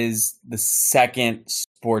 That is the second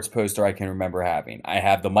sports poster I can remember having. I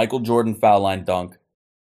have the Michael Jordan foul line dunk,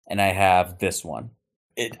 and I have this one.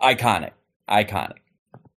 Iconic.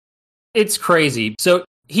 It's crazy. So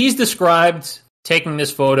he's described taking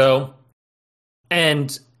this photo,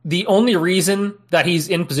 and the only reason that he's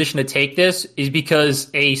in position to take this is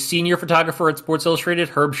because a senior photographer at Sports Illustrated,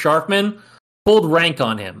 Herb Sharfman, pulled rank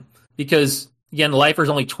on him. Because, again, Leifer's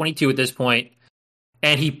only 22 at this point,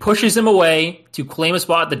 and he pushes him away to claim a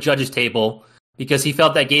spot at the judges' table because he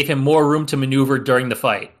felt that gave him more room to maneuver during the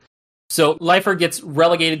fight. So Leifer gets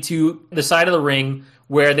relegated to the side of the ring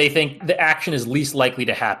where they think the action is least likely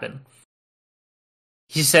to happen.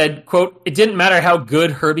 He said, quote, "It didn't matter how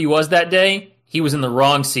good Herbie was that day, he was in the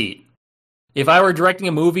wrong seat. If I were directing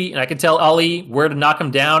a movie and I could tell Ali where to knock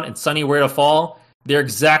him down and Sonny where to fall, they're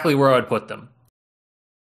exactly where I would put them."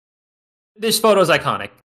 This photo is iconic.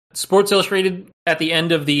 Sports Illustrated, at the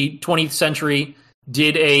end of the 20th century,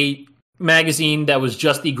 did a magazine that was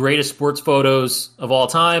just the greatest sports photos of all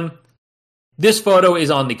time. This photo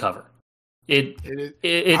is on the cover.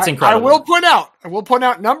 It's incredible. I will point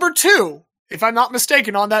out number 2, if I'm not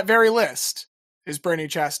mistaken, on that very list is Brandi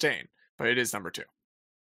Chastain, but it is number 2.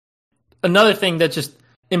 Another thing that's just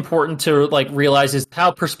important to like realize is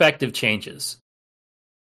how perspective changes.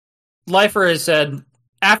 Leifer has said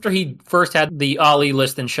after he first had the Ali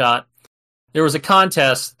Liston shot, there was a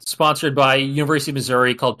contest sponsored by University of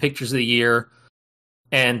Missouri called Pictures of the Year,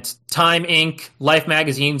 and Time Inc., Life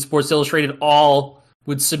Magazine, Sports Illustrated, all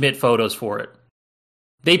would submit photos for it.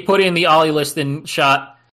 They put in the Ali Liston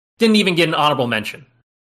shot, didn't even get an honorable mention.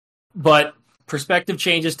 But perspective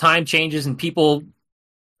changes, time changes, and people,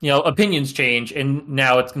 opinions change, and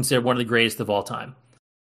now it's considered one of the greatest of all time.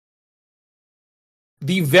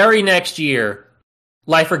 The very next year,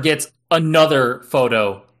 Leifer gets another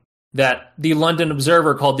photo that the London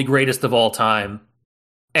Observer called the greatest of all time,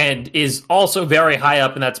 and is also very high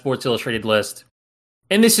up in that Sports Illustrated list.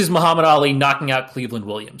 And this is Muhammad Ali knocking out Cleveland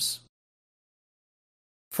Williams.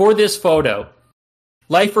 For this photo,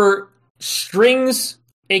 Leifer strings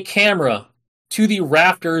a camera to the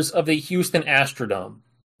rafters of the Houston Astrodome.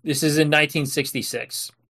 This is in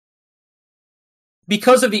 1966.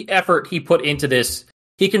 Because of the effort he put into this,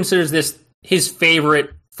 he considers this his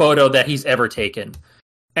favorite photo that he's ever taken.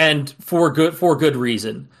 And for good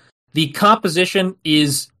reason. The composition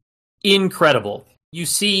is incredible. You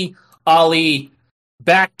see Ali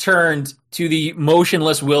back turned to the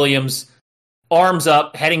motionless Williams, arms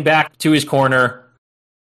up, heading back to his corner.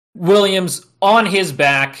 Williams on his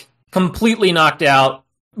back, completely knocked out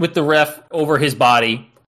with the ref over his body.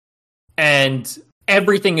 And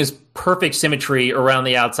everything is perfect symmetry around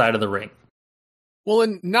the outside of the ring. Well,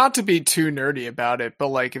 and not to be too nerdy about it, but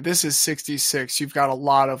like if this is 66, you've got a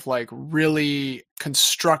lot of like really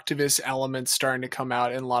constructivist elements starting to come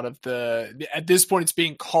out in a lot of at this point it's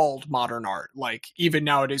being called modern art. Like even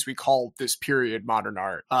nowadays we call this period modern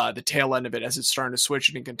art, the tail end of it as it's starting to switch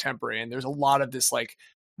into contemporary. And there's a lot of this like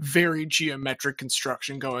very geometric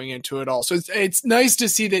construction going into it all. So it's nice to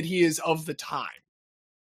see that he is of the time.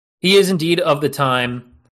 He is indeed of the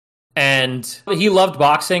time, and he loved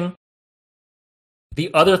boxing.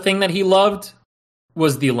 The other thing that he loved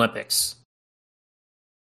was the Olympics.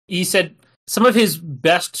 He said some of his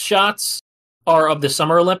best shots are of the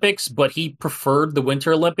Summer Olympics, but he preferred the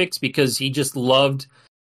Winter Olympics because he just loved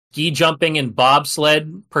ski jumping and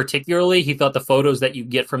bobsled particularly. He thought the photos that you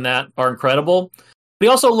get from that are incredible. But he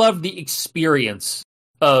also loved the experience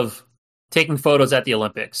of taking photos at the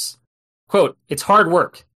Olympics. Quote, "It's hard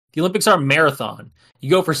work. The Olympics are a marathon. You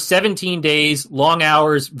go for 17 days, long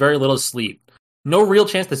hours, very little sleep. No real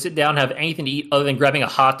chance to sit down and have anything to eat other than grabbing a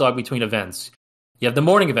hot dog between events. You have the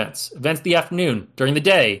morning events the afternoon, during the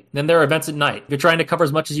day, then there are events at night. If you're trying to cover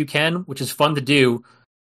as much as you can, which is fun to do,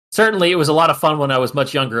 certainly it was a lot of fun when I was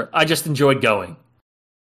much younger. I just enjoyed going."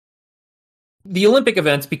 The Olympic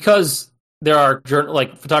events, because there are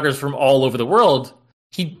photographers from all over the world,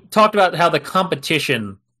 he talked about how the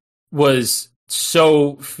competition was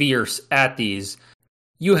so fierce at these.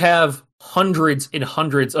 You have hundreds and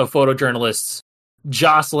hundreds of photojournalists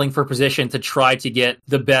jostling for position to try to get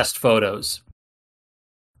the best photos.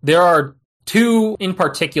 There are two in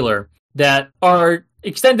particular that are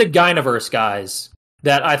extended Gyniverse guys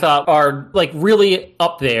that I thought are really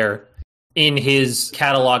up there in his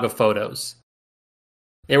catalog of photos.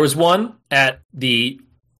 There was one at the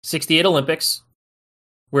 68 Olympics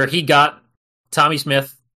where he got Tommy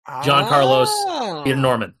Smith, John Carlos, Peter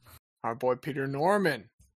Norman. Our boy Peter Norman.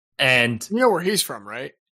 And you know where he's from,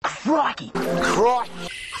 right? Crocky.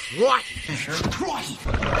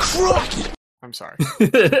 I'm sorry.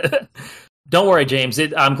 Don't worry, James.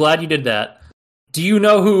 I'm glad you did that. Do you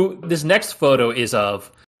know who this next photo is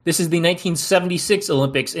of? This is the 1976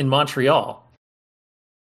 Olympics in Montreal.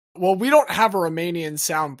 Well, we don't have a Romanian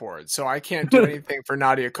soundboard, so I can't do anything for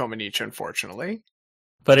Nadia Comaneci, unfortunately.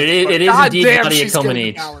 But it is indeed Nadia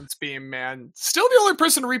Comaneci. Balance beam, man. Still the only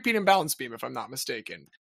person to repeat in balance beam, if I'm not mistaken.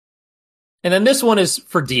 And then this one is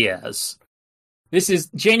for Diaz. This is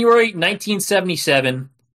January 1977.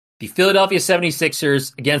 The Philadelphia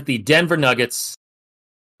 76ers against the Denver Nuggets.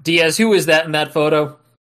 Diaz, who is that in that photo?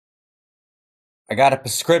 I got a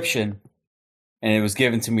prescription, and it was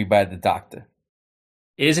given to me by the doctor.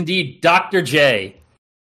 It is indeed Dr. J.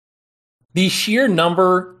 The sheer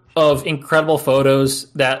number of incredible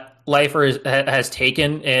photos that Leifer has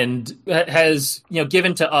taken and has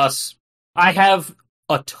given to us, I have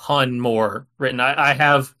a ton more written. I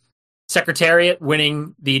have Secretariat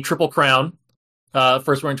winning the Triple Crown,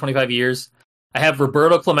 first one in 25 years. I have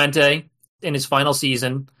Roberto Clemente in his final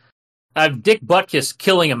season. I have Dick Butkus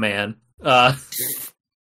killing a man.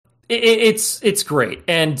 It's great.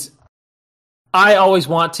 And I always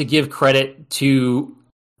want to give credit to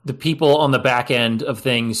the people on the back end of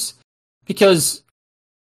things because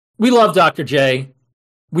we love Dr. J.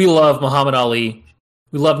 We love Muhammad Ali.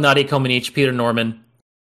 We love Nadia Comaneci, Peter Norman.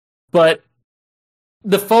 But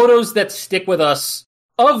the photos that stick with us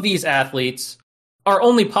of these athletes are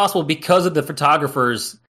only possible because of the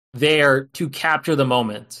photographers there to capture the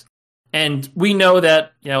moment. And we know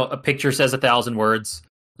that, a picture says 1,000 words.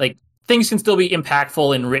 Things can still be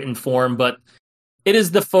impactful in written form, but it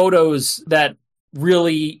is the photos that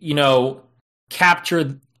really,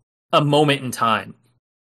 capture a moment in time.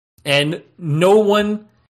 And no one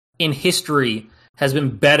in history has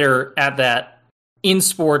been better at that in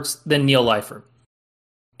sports than Neil Leifer.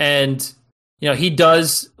 And, he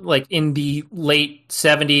does, in the late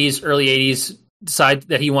 70s, early 80s, decide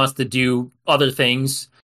that he wants to do other things.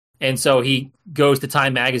 And so he goes to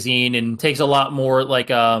Time Magazine and takes a lot more,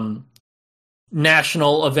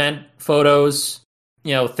 national event photos,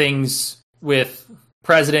 things with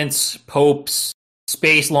presidents, popes,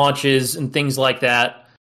 space launches, and things like that.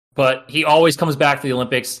 But he always comes back to the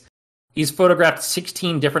Olympics. He's photographed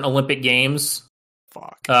 16 different Olympic games.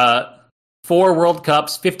 Fuck. 4 World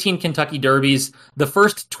Cups, 15 Kentucky Derbies, the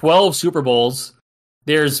first 12 Super Bowls.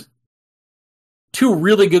 There's 2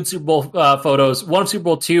 really good Super Bowl photos. One of Super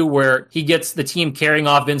Bowl II where he gets the team carrying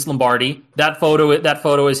off Vince Lombardi. That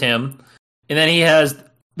photo is him. And then he has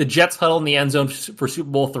the Jets huddle in the end zone for Super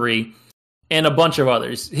Bowl III, and a bunch of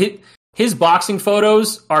others. His boxing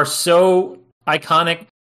photos are so iconic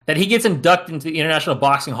that he gets inducted into the International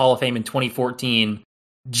Boxing Hall of Fame in 2014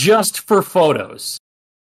 just for photos.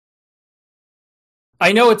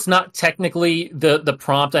 I know it's not technically the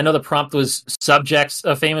prompt. I know the prompt was subjects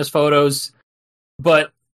of famous photos,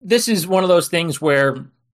 but this is one of those things where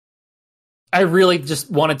I really just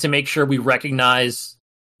wanted to make sure we recognize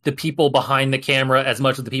the people behind the camera as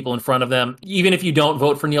much as the people in front of them. Even if you don't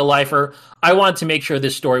vote for Neil Leifer, I wanted to make sure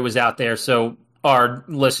this story was out there. So our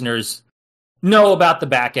listeners know about the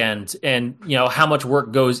back end and, you know, how much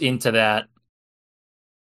work goes into that.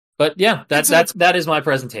 But yeah, that is my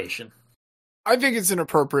presentation. I think it's an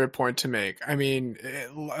appropriate point to make. I mean,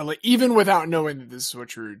 even without knowing that this is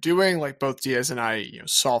what you're doing, like both Diaz and I,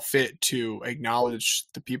 saw fit to acknowledge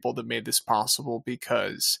the people that made this possible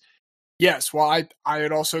because, yes, well, I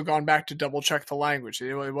had also gone back to double check the language.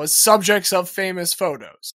 It was subjects of famous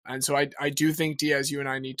photos. And so I do think, Diaz, you and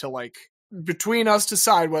I need to, between us,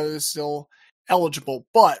 decide whether it's still eligible.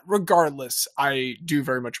 But regardless, I do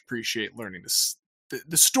very much appreciate learning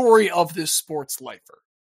the story of this sports lifer.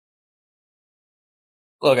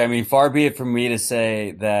 Look, I mean, far be it from me to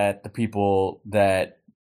say that the people that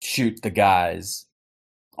shoot the guys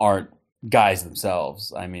aren't guys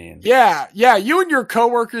themselves. I mean, yeah, you and your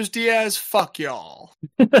coworkers, Diaz, fuck y'all.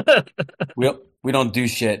 we don't do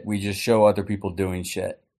shit. We just show other people doing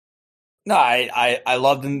shit. No, I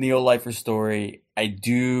love the Neil Leifer story. I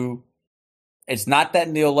do. It's not that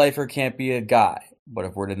Neil Leifer can't be a guy, but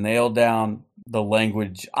if we're to nail down the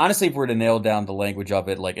language, honestly, if we're to nail down the language of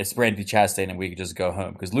it, it's Brandi Chastain and we could just go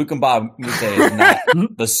home because Luc Mbah Ah Moute is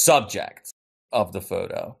not the subject of the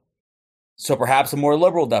photo. So perhaps a more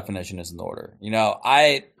liberal definition is in order.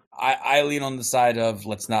 I lean on the side of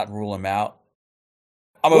let's not rule him out.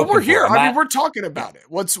 We're here. I mean, we're talking about it.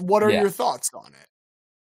 What are your thoughts on it?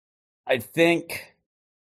 I think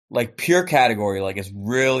pure category, it's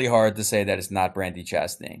really hard to say that it's not Brandi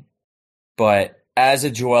Chastain. But as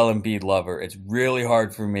a Joel Embiid lover, it's really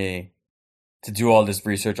hard for me to do all this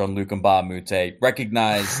research on Luc Mbah Ah Moute,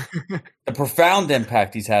 recognize the profound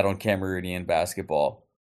impact he's had on Cameroonian basketball.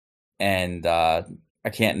 And I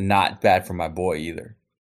can't not bat for my boy either.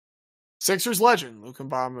 Sixers legend, Luc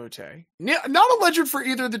Mbah Ah Moute. Not a legend for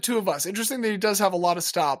either of the two of us. Interesting that he does have a lot of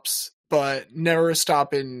stops, but never a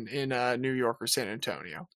stop in New York or San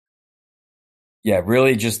Antonio. Yeah,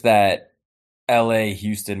 really just that LA,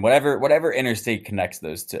 Houston, whatever interstate connects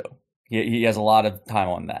those two. He has a lot of time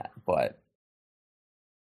on that, but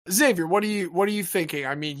Xavier, what are you thinking?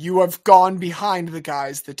 I mean, you have gone behind the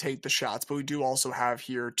guys that take the shots, but we do also have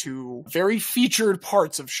here two very featured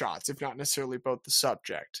parts of shots, if not necessarily both the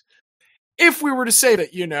subject. If we were to say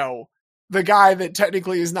that, the guy that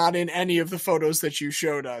technically is not in any of the photos that you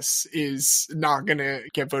showed us is not going to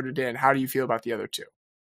get voted in, how do you feel about the other two?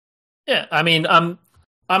 Yeah, I mean, I'm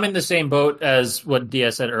in the same boat as what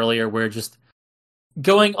Diaz said earlier, where just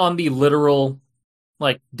going on the literal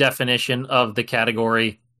definition of the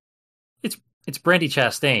category, it's Brandi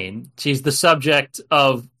Chastain. She's the subject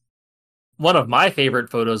of one of my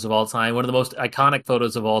favorite photos of all time, one of the most iconic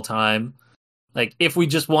photos of all time. If we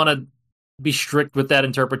just want to be strict with that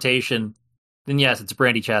interpretation, then yes, it's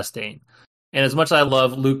Brandi Chastain. And as much as I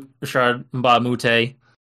love Luc Mbah Ah Moute,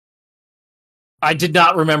 I did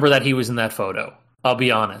not remember that he was in that photo. I'll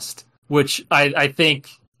be honest, which I think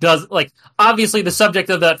does obviously the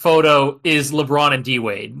subject of that photo is LeBron and D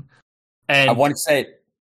Wade. And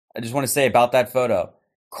I just want to say about that photo,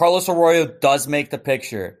 Carlos Arroyo does make the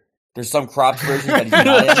picture. There's some cropped version that he's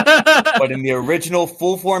not in, but in the original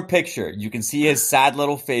full form picture, you can see his sad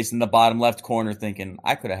little face in the bottom left corner thinking,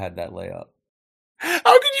 I could have had that layup.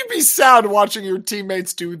 How could you be sad watching your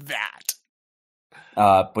teammates do that?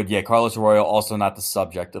 But yeah, Carlos Arroyo also not the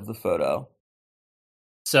subject of the photo.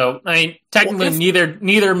 So, I mean, technically,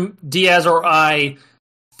 neither Diaz or I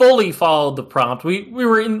fully followed the prompt. We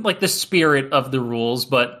were in the spirit of the rules,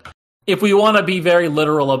 but if we want to be very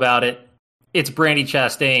literal about it, it's Brandi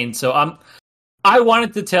Chastain. So I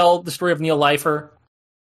wanted to tell the story of Neil Leifer.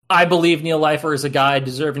 I believe Neil Leifer is a guy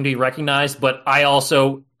deserving to be recognized, but I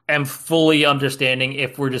also am fully understanding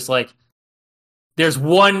if we're just there's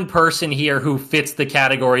one person here who fits the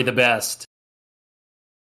category the best.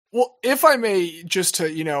 Well, if I may, just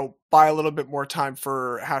to, buy a little bit more time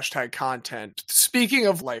for hashtag content. Speaking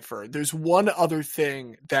of Leifer, there's one other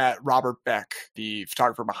thing that Robert Beck, the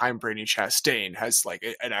photographer behind Brandi Chastain, has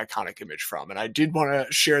an iconic image from. And I did want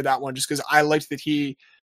to share that one just because I liked that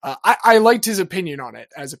I liked his opinion on it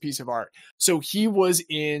as a piece of art. So he was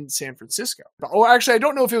in San Francisco. Oh, actually, I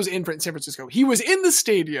don't know if it was in San Francisco. He was in the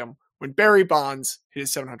stadium when Barry Bonds hit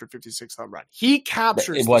his 756th home run. He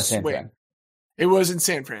captures the swing. It was in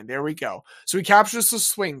San Fran. There we go. So he captures the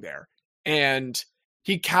swing there, and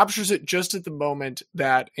he captures it just at the moment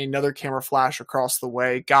that another camera flash across the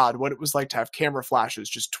way. God, what it was like to have camera flashes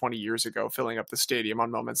just 20 years ago filling up the stadium on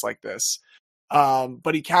moments like this.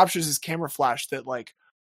 But he captures his camera flash that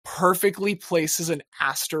perfectly places an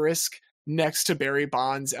asterisk next to Barry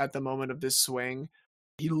Bonds at the moment of this swing.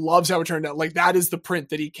 He loves how it turned out. That is the print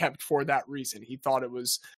that he kept for that reason. He thought it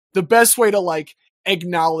was the best way to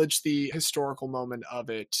acknowledge the historical moment of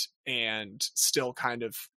it and still kind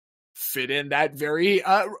of fit in that very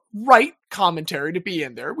right commentary to be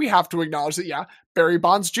in there. We have to acknowledge that, yeah, Barry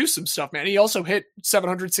Bonds juiced some stuff, man. He also hit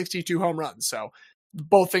 762 home runs, so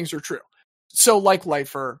both things are true. So like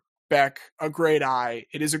Leifer, Beck, a great eye.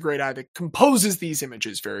 It is a great eye that composes these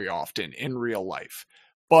images very often in real life.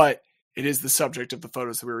 But it is the subject of the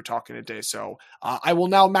photos that we were talking today. So I will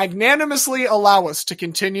now magnanimously allow us to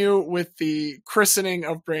continue with the christening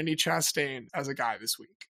of Brandi Chastain as a guy this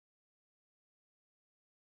week.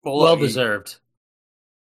 Well deserved.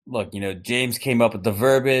 Look, James came up with the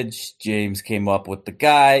verbiage. James came up with the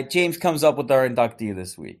guy. James comes up with our inductee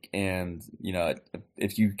this week. And,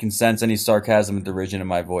 if you can sense any sarcasm and derision in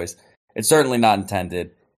my voice, it's certainly not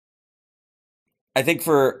intended. I think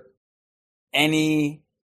for any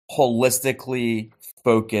holistically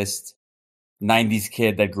focused 90s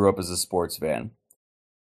kid that grew up as a sports fan,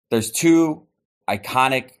 there's three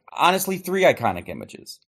iconic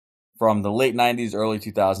images from the late 90s, early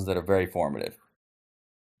 2000s that are very formative.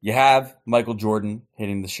 You have Michael Jordan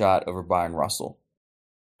hitting the shot over Byron Russell.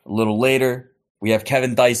 A little later, we have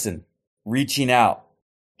Kevin Dyson reaching out,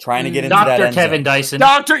 trying to get into that end Kevin zone. Dyson.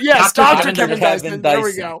 Dr. Kevin Dyson. There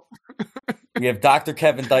we go. We have Dr.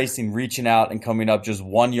 Kevin Dyson reaching out and coming up just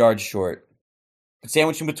 1 yard short.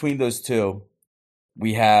 Sandwiching between those two,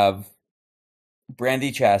 we have Brandi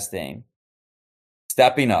Chastain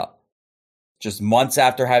stepping up just months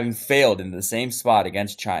after having failed in the same spot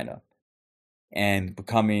against China and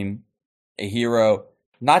becoming a hero,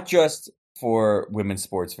 not just for women's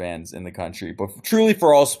sports fans in the country, but truly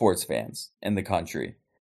for all sports fans in the country.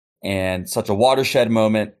 And such a watershed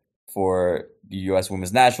moment for the U.S.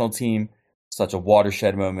 women's national team, such a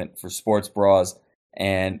watershed moment for sports bras,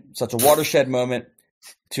 and such a watershed moment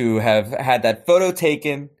to have had that photo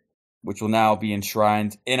taken, which will now be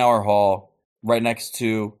enshrined in our hall right next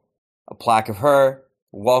to a plaque of her.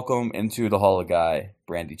 Welcome into the Hall of Guy,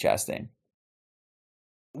 Brandi Chastain.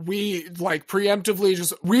 We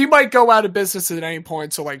preemptively we might go out of business at any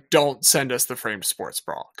point, so don't send us the framed sports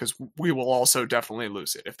bra, because we will also definitely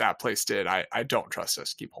lose it. If that place did, I don't trust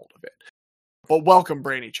us to keep hold of it. But welcome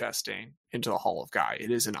Brandi Chastain into the Hall of Guy. It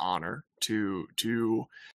is an honor to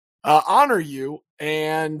honor you,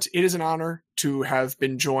 and it is an honor to have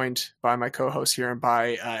been joined by my co-host here and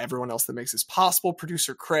by everyone else that makes this possible.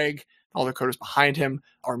 Producer Craig, all the coders behind him,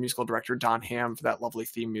 our musical director Don Ham for that lovely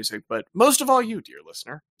theme music, but most of all you, dear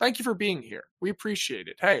listener, thank you for being here. We appreciate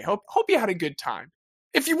it. Hey, hope you had a good time.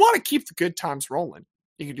 If you want to keep the good times rolling,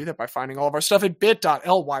 you can do that by finding all of our stuff at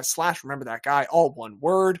bit.ly/remember that guy, all one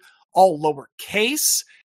word, all lowercase.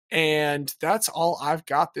 And that's all I've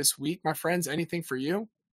got this week, my friends. Anything for you?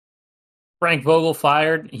 Frank Vogel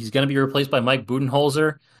fired. He's going to be replaced by Mike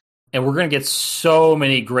Budenholzer. And we're going to get so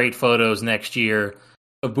many great photos next year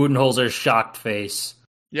of Budenholzer's shocked face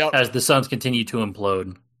as the Suns continue to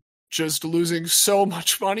implode. Just losing so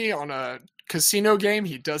much money on a casino game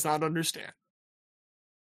he does not understand.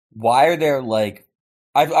 Why are there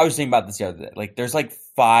I was thinking about this the other day. There's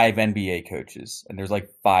 5 NBA coaches and there's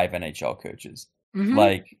 5 NHL coaches. Mm-hmm.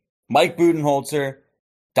 Mike Budenholzer,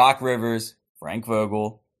 Doc Rivers, Frank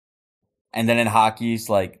Vogel, and then in hockey, it's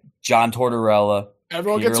John Tortorella.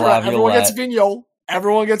 Everyone gets Vigneault.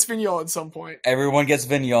 Everyone gets Vigneault at some point. Everyone gets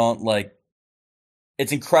Vigneault.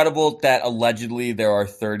 It's incredible that allegedly there are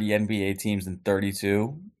 30 NBA teams and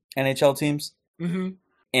 32 NHL teams. Mm-hmm.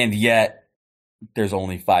 And yet there's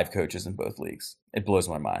only 5 coaches in both leagues. It blows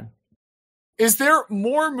my mind. Is there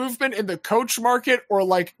more movement in the coach market or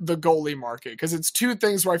the goalie market? Because it's two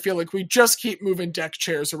things where I feel we just keep moving deck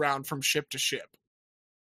chairs around from ship to ship.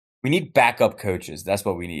 We need backup coaches. That's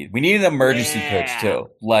what we need. We need an emergency coach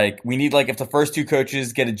too. We need if the first 2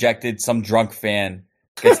 coaches get ejected, some drunk fan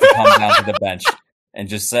gets to come down to the bench and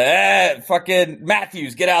just say, "Hey, fucking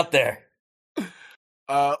Matthews, get out there."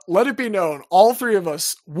 Let it be known, all 3 of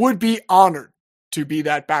us would be honored to be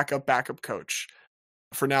that backup coach.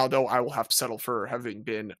 For now, though, I will have to settle for having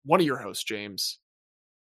been one of your hosts, James.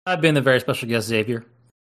 I've been the very special guest, Xavier.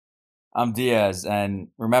 I'm Diaz, and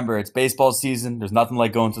remember, it's baseball season. There's nothing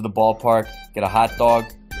like going to the ballpark, get a hot dog,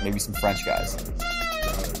 maybe some French guys.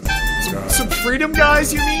 Some freedom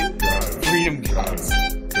guys, you mean? Freedom guys.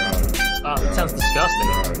 That sounds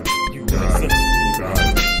disgusting. You listen.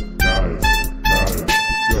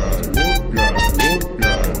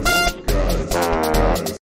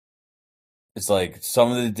 It's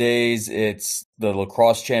some of the days it's the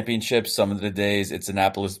lacrosse championships. Some of the days it's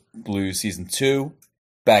Annapolis Blues season 2.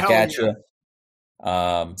 Back Hell at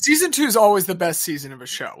yeah. you. Season 2 is always the best season of a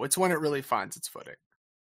show. It's when it really finds its footing.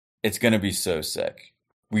 It's going to be so sick.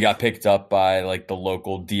 we got picked up by like the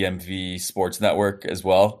local DMV sports network as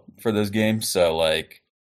well for those games. So like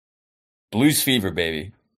Blues fever,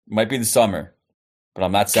 baby. Might be the summer, but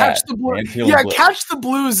I'm not sad. Catch the Blues. Yeah, blue. Catch the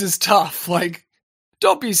Blues is tough. Like,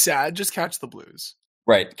 don't be sad. Just catch the Blues.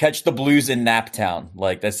 Right. Catch the Blues in Naptown.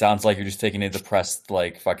 Like, that sounds like you're just taking a depressed,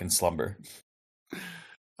 like, fucking slumber.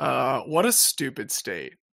 What a stupid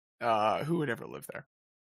state. Who would ever live there?